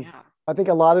where I think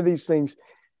a lot of these things,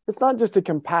 it's not just a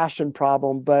compassion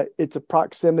problem, but it's a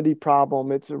proximity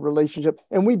problem. It's a relationship.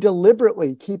 And we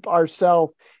deliberately keep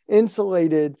ourselves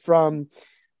insulated from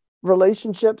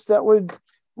relationships that would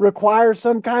require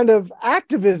some kind of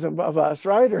activism of us,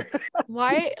 right?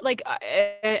 Why,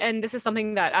 and this is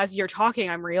something that as you're talking,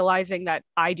 I'm realizing that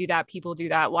I do that, people do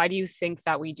that. Why do you think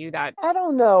that we do that? I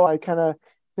don't know. I kind of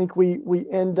think we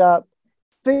end up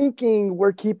thinking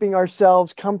we're keeping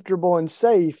ourselves comfortable and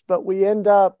safe, but we end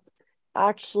up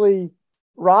actually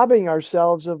robbing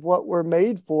ourselves of what we're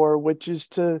made for, which is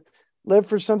to live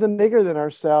for something bigger than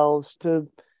ourselves, to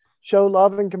show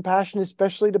love and compassion,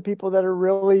 especially to people that are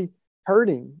really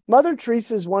hurting. Mother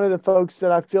Teresa is one of the folks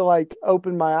that I feel like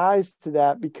opened my eyes to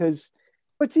that, because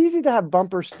it's easy to have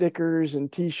bumper stickers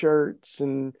and t-shirts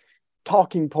and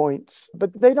talking points,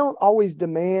 but they don't always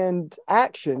demand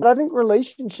action. But I think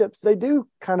relationships, they do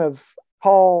kind of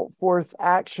call forth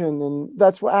action. And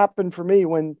that's what happened for me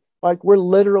when, like, we're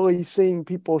literally seeing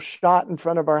people shot in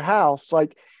front of our house.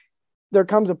 Like, there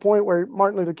comes a point where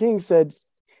Martin Luther King said,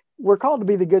 we're called to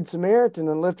be the good Samaritan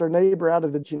and lift our neighbor out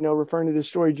of the, referring to the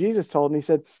story Jesus told. And he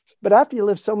said, but after you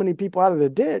lift so many people out of the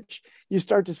ditch, you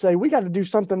start to say, we got to do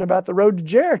something about the road to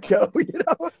Jericho,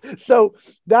 So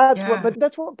that's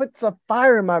what puts a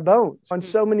fire in my bones on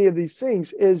so many of these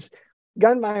things. Is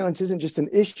gun violence isn't just an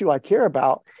issue I care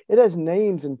about. It has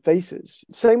names and faces.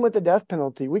 Same with the death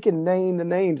penalty. We can name the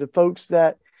names of folks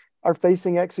that are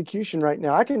facing execution right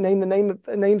now. I can name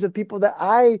the names of people that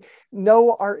I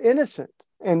know are innocent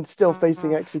and still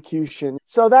facing execution.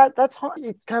 So that's hard.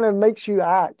 It kind of makes you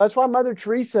act. That's why Mother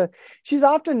Teresa, she's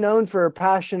often known for her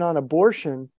passion on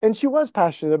abortion. And she was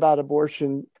passionate about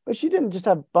abortion, but she didn't just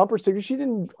have bumper stickers. She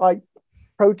didn't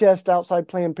protest outside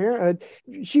Planned Parenthood.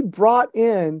 She brought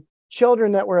in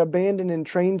children that were abandoned in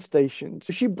train stations.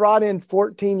 She brought in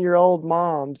 14-year-old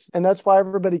moms, and that's why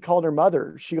everybody called her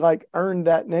mother. She earned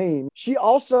that name. She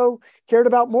also cared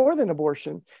about more than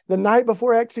abortion. The night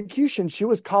before execution, she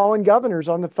was calling governors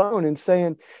on the phone and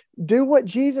saying, do what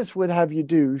Jesus would have you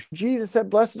do. Jesus said,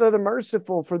 blessed are the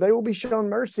merciful, for they will be shown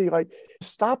mercy.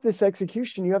 Stop this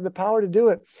execution. You have the power to do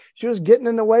it. She was getting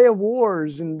in the way of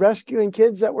wars and rescuing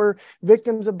kids that were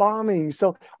victims of bombings.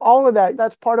 So all of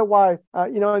that's part of why,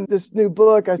 in this new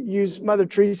book, I use Mother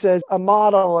Teresa as a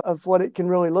model of what it can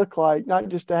really look like, not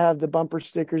just to have the bumper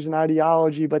stickers and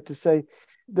ideology, but to say,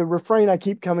 the refrain I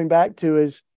keep coming back to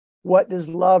is, what does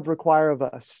love require of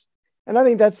us? And I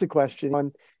think that's the question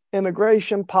on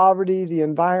immigration, poverty, the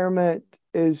environment,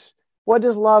 is What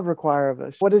does love require of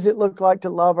us? What does it look like to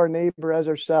love our neighbor as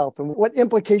ourselves? And what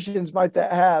implications might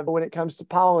that have when it comes to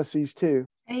policies too?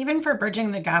 And even for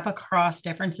bridging the gap across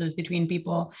differences between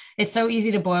people, it's so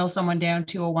easy to boil someone down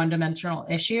to a one-dimensional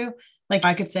issue. Like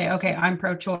I could say, okay, I'm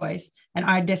pro-choice and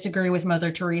I disagree with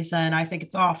Mother Teresa and I think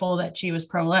it's awful that she was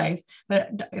pro-life.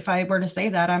 But if I were to say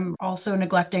that, I'm also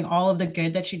neglecting all of the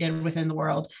good that she did within the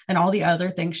world and all the other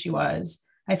things she was.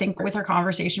 I think with our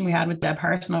conversation we had with Deb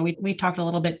Harsma, we talked a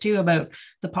little bit too about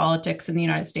the politics in the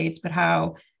United States, but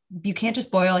how you can't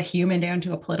just boil a human down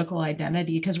to a political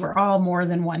identity because we're all more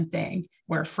than one thing.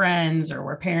 We're friends or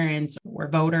we're parents, we're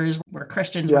voters, we're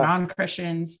Christians, we're Yeah.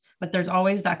 non-Christians, but there's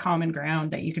always that common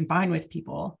ground that you can find with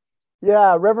people.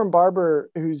 Yeah, Reverend Barber,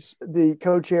 who's the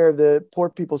co-chair of the Poor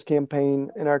People's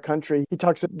Campaign in our country, he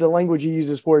talks, the language he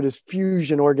uses for it is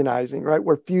fusion organizing, right?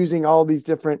 We're fusing all these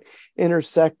different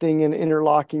intersecting and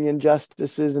interlocking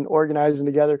injustices and organizing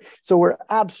together. So we're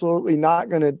absolutely not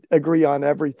going to agree on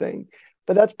everything,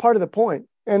 but that's part of the point.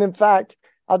 And in fact,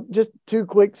 just two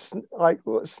quick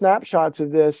snapshots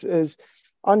of this is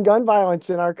on gun violence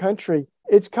in our country.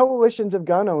 It's coalitions of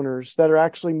gun owners that are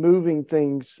actually moving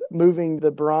things, moving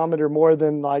the barometer more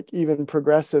than like even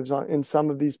progressives in some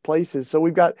of these places. So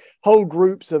we've got whole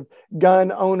groups of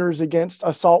gun owners against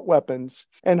assault weapons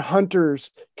and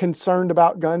hunters concerned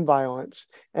about gun violence.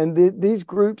 And these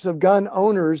groups of gun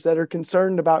owners that are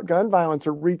concerned about gun violence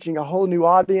are reaching a whole new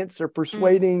audience. They're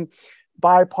persuading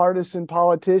bipartisan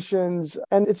politicians,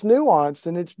 and it's nuanced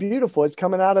and it's beautiful. It's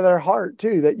coming out of their heart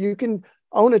too, that you can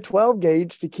own a 12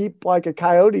 gauge to keep like a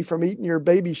coyote from eating your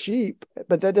baby sheep,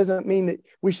 but that doesn't mean that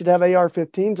we should have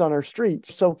AR-15s on our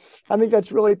streets. So I think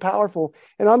that's really powerful.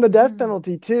 And on the death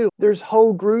penalty too, there's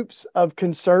whole groups of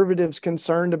conservatives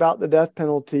concerned about the death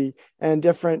penalty and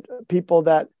different people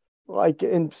that, like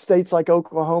in states like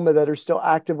Oklahoma, that are still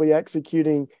actively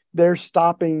executing. They're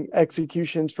stopping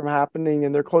executions from happening,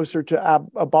 and they're closer to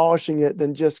abolishing it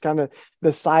than just kind of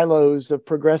the silos of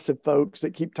progressive folks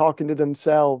that keep talking to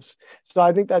themselves. So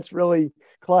I think that's really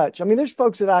clutch. I mean, there's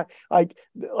folks that I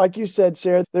like you said,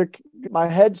 Sarah, my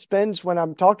head spins when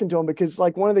I'm talking to them, because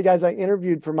like one of the guys I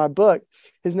interviewed for my book,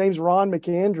 his name's Ron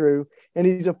McAndrew, and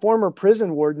he's a former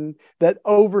prison warden that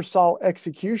oversaw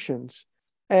executions.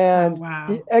 And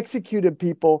he executed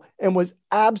people and was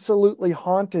absolutely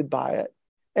haunted by it.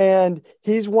 And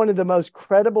he's one of the most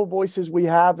credible voices we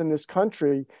have in this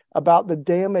country about the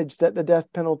damage that the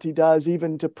death penalty does,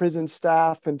 even to prison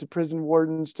staff and to prison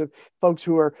wardens, to folks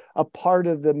who are a part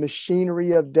of the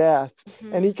machinery of death.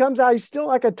 Mm-hmm. And he comes out, he's still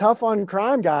like a tough on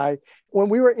crime guy. When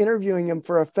we were interviewing him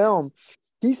for a film,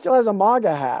 he still has a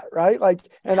MAGA hat, right? Like,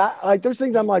 and I like those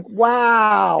things. I'm like,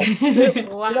 wow. Wow. You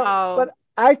know, but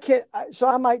I can't, so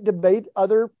I might debate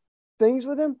other things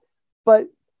with him, but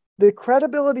the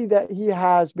credibility that he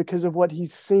has because of what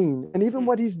he's seen and even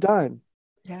what he's done.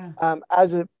 Yeah.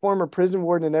 As a former prison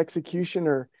warden and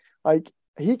executioner, like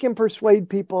he can persuade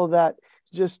people that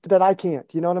I can't,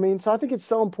 you know what I mean? So I think it's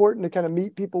so important to kind of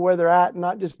meet people where they're at and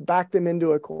not just back them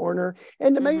into a corner,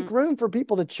 and to make room for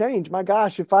people to change. My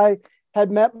gosh, if I had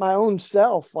met my own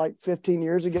self like 15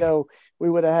 years ago, we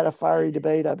would have had a fiery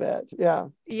debate, I bet. Yeah.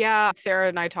 Yeah. Sarah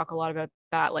and I talk a lot about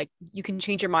that. Like, you can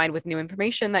change your mind with new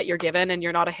information that you're given, and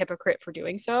you're not a hypocrite for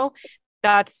doing so.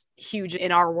 That's huge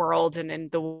in our world and in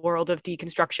the world of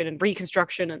deconstruction and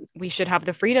reconstruction. And we should have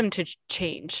the freedom to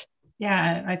change.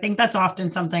 Yeah, I think that's often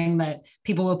something that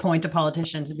people will point to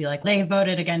politicians and be like, they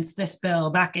voted against this bill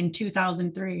back in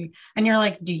 2003. And you're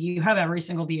like, do you have every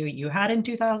single view you had in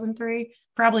 2003?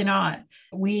 Probably not.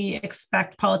 We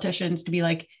expect politicians to be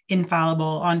like infallible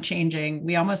on changing.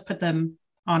 We almost put them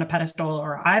on a pedestal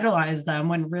or idolize them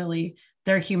when really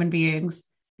they're human beings.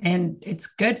 And it's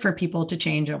good for people to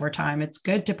change over time. It's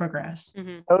good to progress.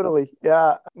 Mm-hmm. Totally.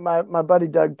 Yeah. My buddy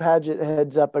Doug Padgett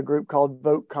heads up a group called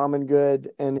Vote Common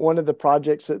Good. And one of the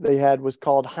projects that they had was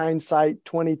called Hindsight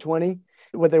 2020.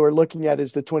 What they were looking at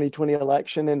is the 2020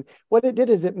 election. And what it did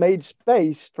is it made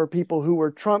space for people who were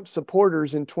Trump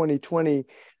supporters in 2020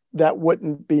 that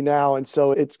wouldn't be now. And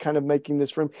so it's kind of making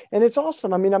this room. And it's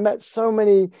awesome. I mean, I met so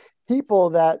many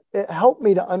people that it helped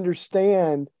me to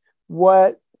understand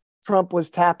what Trump was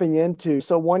tapping into.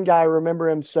 So one guy, I remember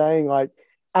him saying, like,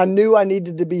 I knew I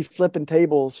needed to be flipping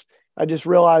tables. I just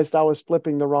realized I was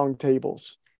flipping the wrong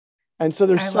tables. And so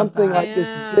there's something like this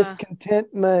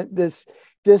discontentment, this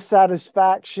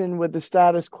dissatisfaction with the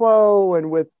status quo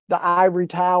and with the ivory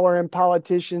tower and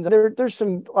politicians. There's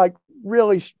some like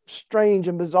really strange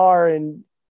and bizarre and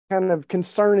kind of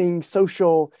concerning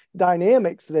social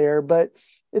dynamics there, but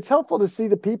it's helpful to see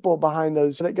the people behind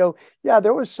those that go, yeah,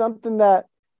 there was something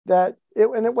and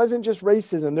it wasn't just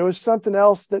racism. There was something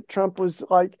else that Trump was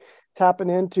like tapping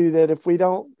into, that if we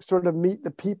don't sort of meet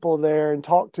the people there and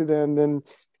talk to them, then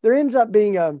there ends up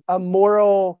being a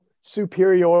moral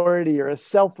superiority or a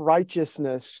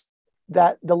self-righteousness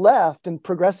that the left and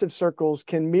progressive circles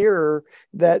can mirror,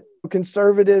 that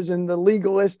conservatives and the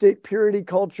legalistic purity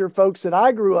culture folks that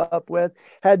I grew up with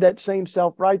had that same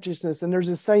self-righteousness. And there's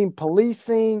the same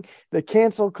policing, the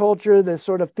cancel culture, the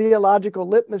sort of theological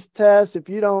litmus test. If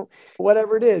you don't,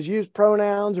 whatever it is, use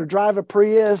pronouns or drive a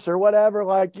Prius or whatever,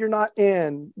 like you're not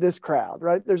in this crowd,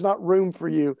 right? There's not room for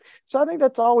you. So I think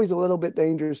that's always a little bit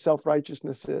dangerous,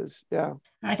 self-righteousness is. Yeah.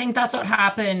 I think that's what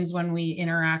happens when we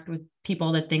interact with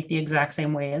people that think the exact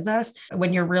same way as us.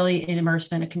 When you're really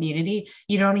immersed in a community,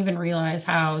 you don't even realize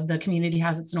how the community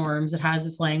has its norms, it has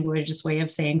its language, its way of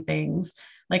saying things.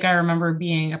 Like I remember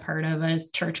being a part of a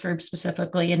church group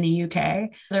specifically in the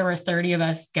UK. There were 30 of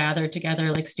us gathered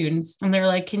together like students. And they're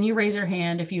like, can you raise your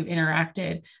hand if you've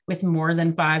interacted with more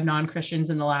than 5 non-Christians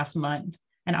in the last month?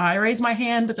 And I raised my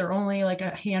hand, but there were only like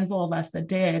a handful of us that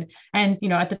did. And,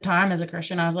 at the time as a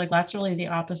Christian, I was like, that's really the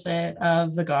opposite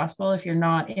of the gospel. If you're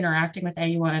not interacting with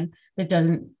anyone that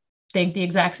doesn't think the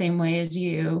exact same way as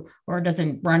you, or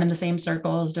doesn't run in the same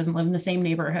circles, doesn't live in the same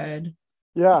neighborhood.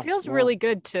 Yeah. It feels really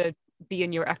good to be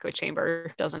in your echo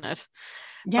chamber, doesn't it?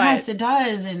 Yes, it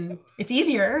does. And it's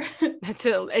easier.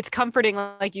 It's comforting.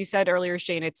 Like you said earlier,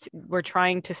 Shane, we're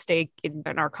trying to stay in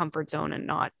our comfort zone and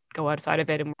not go outside of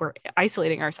it, and we're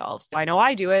isolating ourselves. I know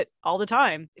I do it all the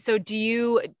time. So do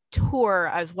you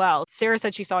tour as well? Sarah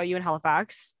said she saw you in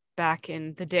Halifax back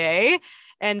in the day.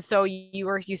 And so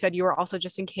you said you were also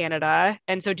just in Canada.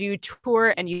 And so do you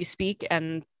tour and you speak,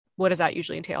 and what does that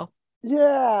usually entail?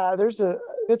 Yeah,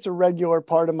 it's a regular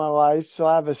part of my life. So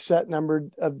I have a set number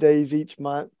of days each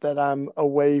month that I'm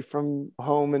away from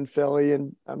home in Philly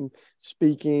and I'm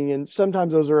speaking. And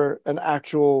sometimes those are an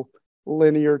actual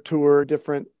linear tour,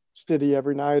 different city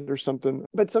every night or something.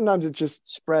 But sometimes it's just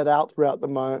spread out throughout the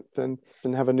month and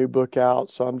have a new book out.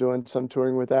 So I'm doing some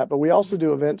touring with that. But we also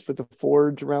do events with the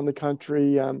Forge around the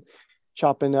country.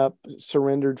 Chopping up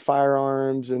surrendered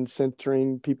firearms and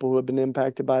centering people who have been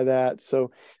impacted by that.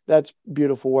 So that's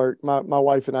beautiful work. My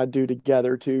wife and I do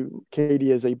together too.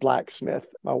 Katie is a blacksmith.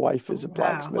 My wife is a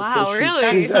blacksmith. Wow, so really?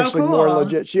 she's That's so actually cool. more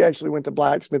legit. She actually went to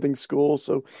blacksmithing school,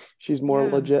 so she's more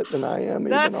legit than I am.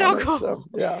 That's so cool. So,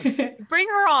 yeah. Bring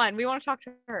her on. We want to talk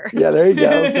to her. Yeah, there you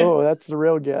go. Cool. That's the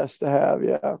real guest to have.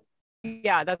 Yeah.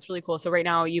 Yeah, that's really cool. So right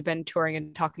now you've been touring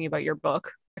and talking about your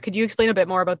book. Could you explain a bit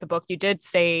more about the book? You did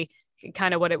say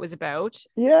kind of what it was about.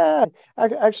 Yeah,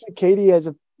 actually, Katie has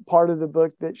a part of the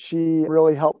book that she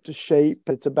really helped to shape.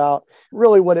 It's about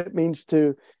really what it means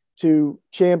to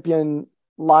champion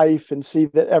life and see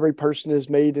that every person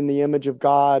is made in the image of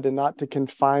God, and not to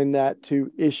confine that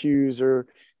to issues or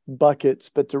buckets,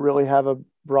 but to really have a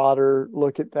broader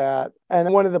look at that.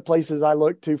 And one of the places I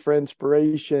look to for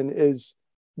inspiration is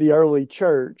the early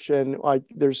church. And like,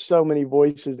 there's so many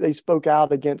voices. They spoke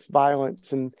out against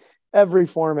violence and every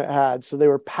form it had. So they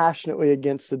were passionately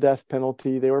against the death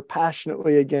penalty. They were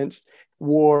passionately against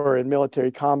war and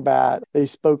military combat. They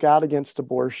spoke out against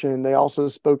abortion. They also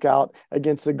spoke out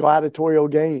against the gladiatorial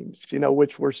games,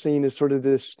 which were seen as sort of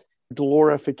this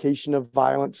glorification of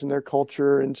violence in their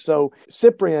culture. And so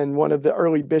Cyprian, one of the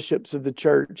early bishops of the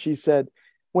church, he said,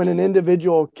 when an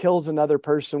individual kills another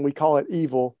person, we call it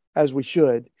evil, as we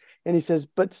should. And he says,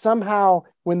 but somehow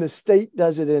when the state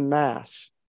does it in mass,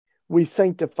 we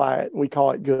sanctify it and we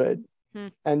call it good.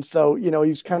 And so,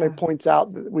 he kind of points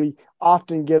out that we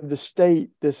often give the state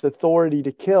this authority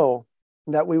to kill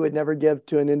that we would never give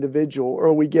to an individual,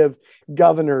 or we give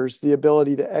governors the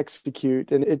ability to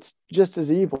execute. And it's just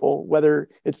as evil, whether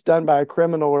it's done by a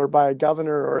criminal or by a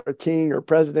governor or a king or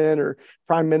president or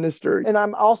prime minister. And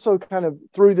I'm also kind of,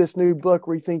 through this new book,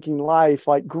 Rethinking Life,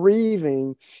 like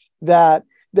grieving that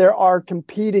there are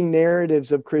competing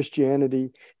narratives of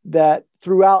Christianity that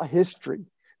throughout history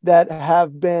that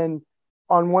have been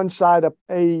on one side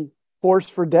a force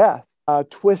for death,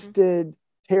 twisted,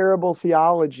 terrible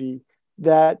theology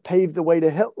that paved the way to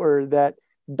Hitler, that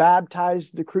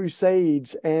baptized the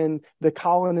Crusades and the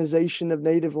colonization of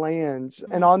native lands.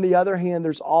 And on the other hand,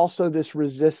 there's also this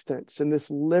resistance and this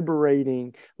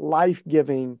liberating,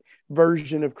 life-giving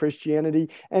version of Christianity.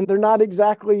 And they're not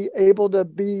exactly able to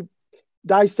be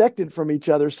dissected from each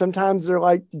other. Sometimes they're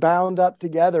like bound up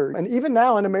together. And even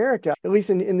now in America, at least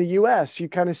in the US, you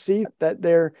kind of see that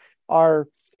there are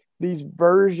these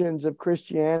versions of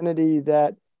Christianity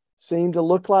that seem to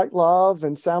look like love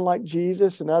and sound like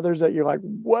Jesus, and others that you're like,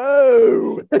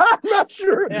 whoa, I'm not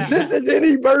sure this is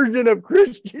any version of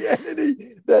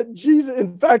Christianity that Jesus.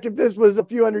 In fact, if this was a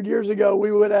few hundred years ago,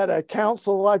 we would have had a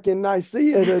council like in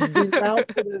Nicaea to denounce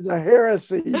it as a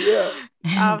heresy. Yeah.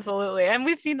 Absolutely. And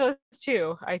we've seen those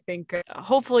too. I think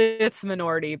hopefully it's the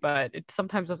minority, but it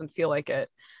sometimes doesn't feel like it.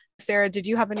 Sarah, did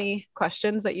you have any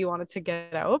questions that you wanted to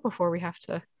get out before we have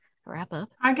to wrap up?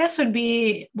 I guess would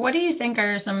be, what do you think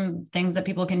are some things that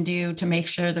people can do to make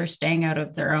sure they're staying out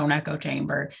of their own echo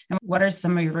chamber? And what are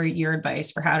some of your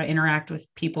advice for how to interact with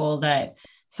people that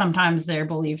sometimes their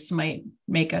beliefs might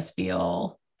make us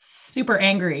feel super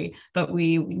angry, but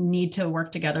we need to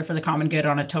work together for the common good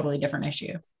on a totally different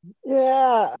issue?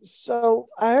 Yeah. So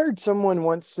I heard someone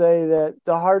once say that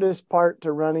the hardest part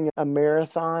to running a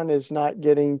marathon is not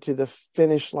getting to the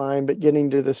finish line, but getting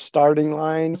to the starting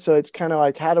line. So it's kind of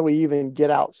like, how do we even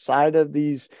get outside of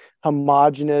these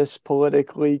homogenous,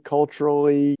 politically,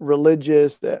 culturally,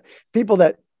 religious people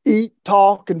that eat,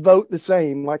 talk, and vote the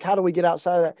same? Like, how do we get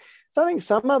outside of that? So I think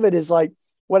some of it is like,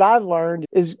 what I've learned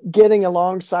is getting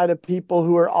alongside of people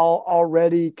who are all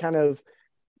already kind of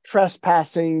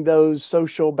trespassing those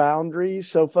social boundaries.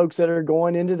 So folks that are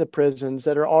going into the prisons,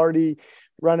 that are already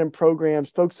running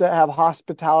programs, folks that have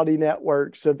hospitality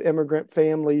networks of immigrant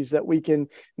families that we can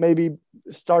maybe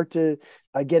start to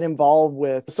get involved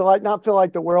with. So like not feel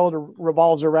like the world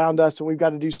revolves around us and we've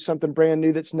got to do something brand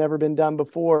new that's never been done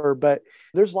before. But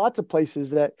there's lots of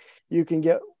places that you can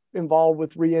get involved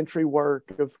with reentry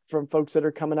work from folks that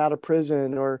are coming out of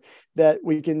prison, or that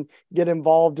we can get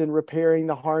involved in repairing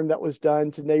the harm that was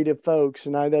done to Native folks.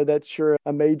 And I know that's sure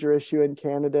a major issue in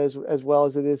Canada as well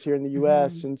as it is here in the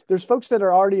US. Mm-hmm. And there's folks that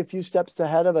are already a few steps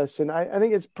ahead of us. And I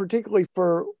think it's particularly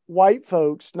for white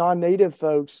folks, non-Native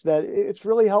folks, that it's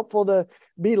really helpful to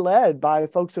be led by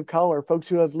folks of color, folks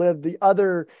who have lived the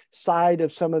other side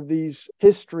of some of these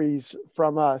histories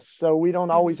from us. So we don't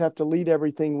always have to lead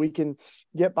everything. We can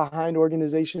get behind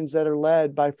organizations that are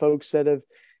led by folks that have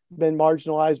been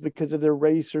marginalized because of their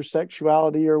race or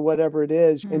sexuality or whatever it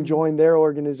is, and join their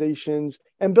organizations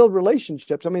and build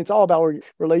relationships. I mean, it's all about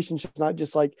relationships, not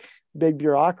just like big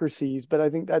bureaucracies, but I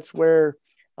think that's where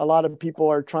a lot of people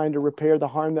are trying to repair the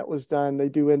harm that was done. They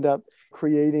do end up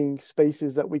creating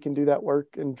spaces that we can do that work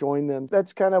and join them.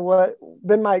 That's kind of what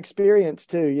been my experience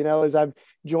too, as I've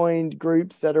joined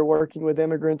groups that are working with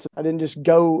immigrants. I didn't just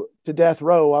go to death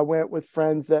row. I went with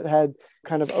friends that had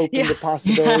kind of opened the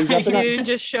possibilities. You didn't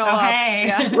just show up. Hey.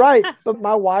 Yeah. Right. But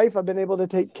my wife, I've been able to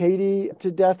take Katie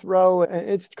to death row, and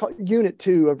it's called Unit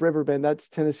 2 of Riverbend. That's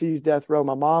Tennessee's death row.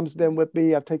 My mom's been with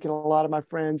me. I've taken a lot of my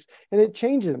friends, and it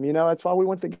changes them. That's why we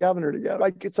want the governor to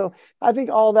go. So I think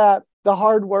all that, the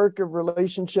hard work of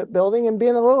relationship building and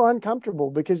being a little uncomfortable,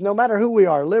 because no matter who we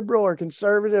are, liberal or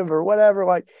conservative or whatever,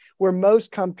 like we're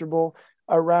most comfortable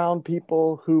around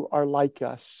people who are like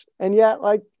us. And yet,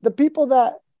 like the people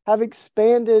that have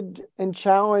expanded and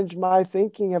challenged my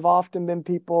thinking have often been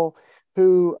people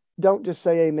who don't just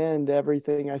say amen to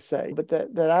everything I say, but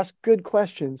that ask good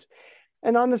questions.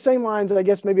 And on the same lines, I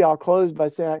guess maybe I'll close by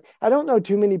saying I don't know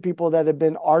too many people that have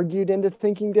been argued into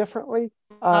thinking differently.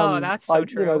 That's like, so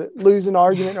true. Lose an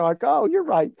argument and are like, oh, you're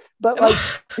right. But like,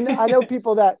 I know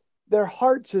people that their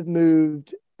hearts have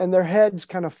moved and their heads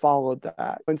kind of followed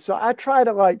that. And so I try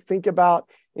to like think about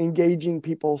engaging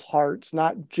people's hearts,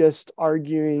 not just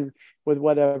arguing with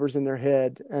whatever's in their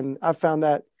head. And I found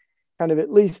that kind of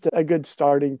at least a good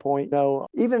starting point.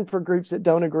 Even for groups that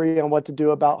don't agree on what to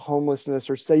do about homelessness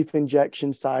or safe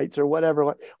injection sites or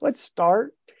whatever, let's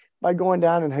start by going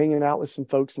down and hanging out with some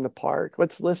folks in the park.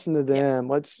 Let's listen to them.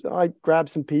 Let's like grab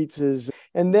some pizzas.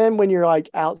 And then when you're like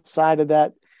outside of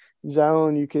that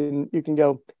zone, you can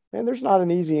go, man, there's not an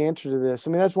easy answer to this.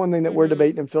 I mean, that's one thing that we're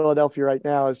debating in Philadelphia right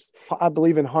now is I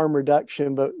believe in harm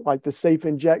reduction, but like the safe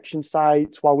injection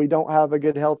sites, while we don't have a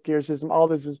good healthcare system, all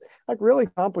this is like really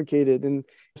complicated. And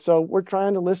so we're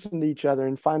trying to listen to each other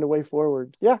and find a way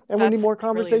forward. Yeah. And we need more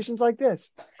conversations like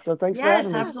this. So thanks for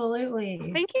having me. Yes,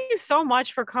 absolutely. Thank you so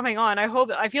much for coming on. I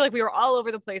feel like we were all over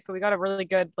the place, but we got a really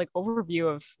good like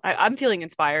overview of, I'm feeling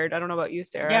inspired. I don't know about you,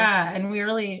 Sarah. Yeah. And we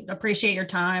really appreciate your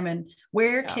time. And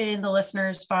where can the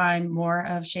listeners find more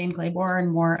of Shane Claiborne,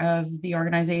 more of the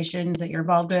organizations that you're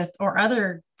involved with, or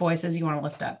other voices you want to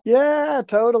lift up? Yeah,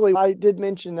 totally. I did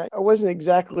mention that I wasn't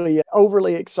exactly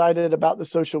overly excited about the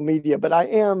social media, but I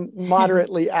am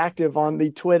moderately active on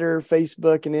the Twitter,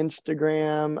 Facebook, and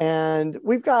Instagram. And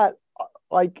we've got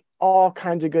like all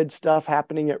kinds of good stuff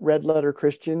happening at Red Letter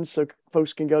Christians. So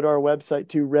folks can go to our website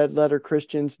to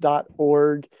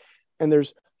redletterchristians.org. And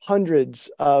there's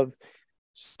hundreds of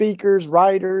speakers,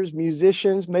 writers,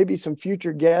 musicians, maybe some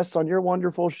future guests on your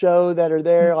wonderful show that are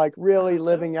there, like really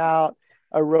living out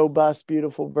a robust,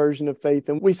 beautiful version of faith.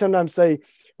 And we sometimes say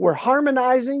we're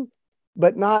harmonizing,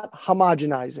 but not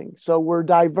homogenizing. So we're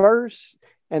diverse,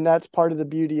 and that's part of the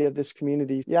beauty of this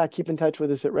community. Yeah, keep in touch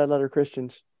with us at Red Letter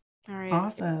Christians. All right.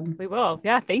 Awesome. We will.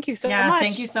 Yeah. Thank you so much. Yeah,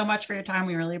 thank you so much for your time.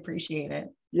 We really appreciate it.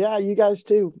 Yeah, you guys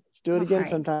too. Let's do it again right.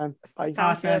 sometime. Bye. Sounds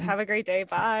Awesome. good. Have a great day.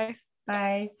 Bye.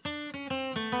 Bye.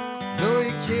 No,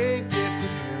 you can't get to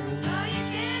heaven. No, you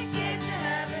can't get to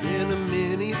heaven In a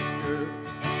mini skirt.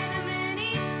 in a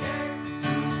mini skirt.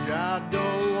 'Cause God don't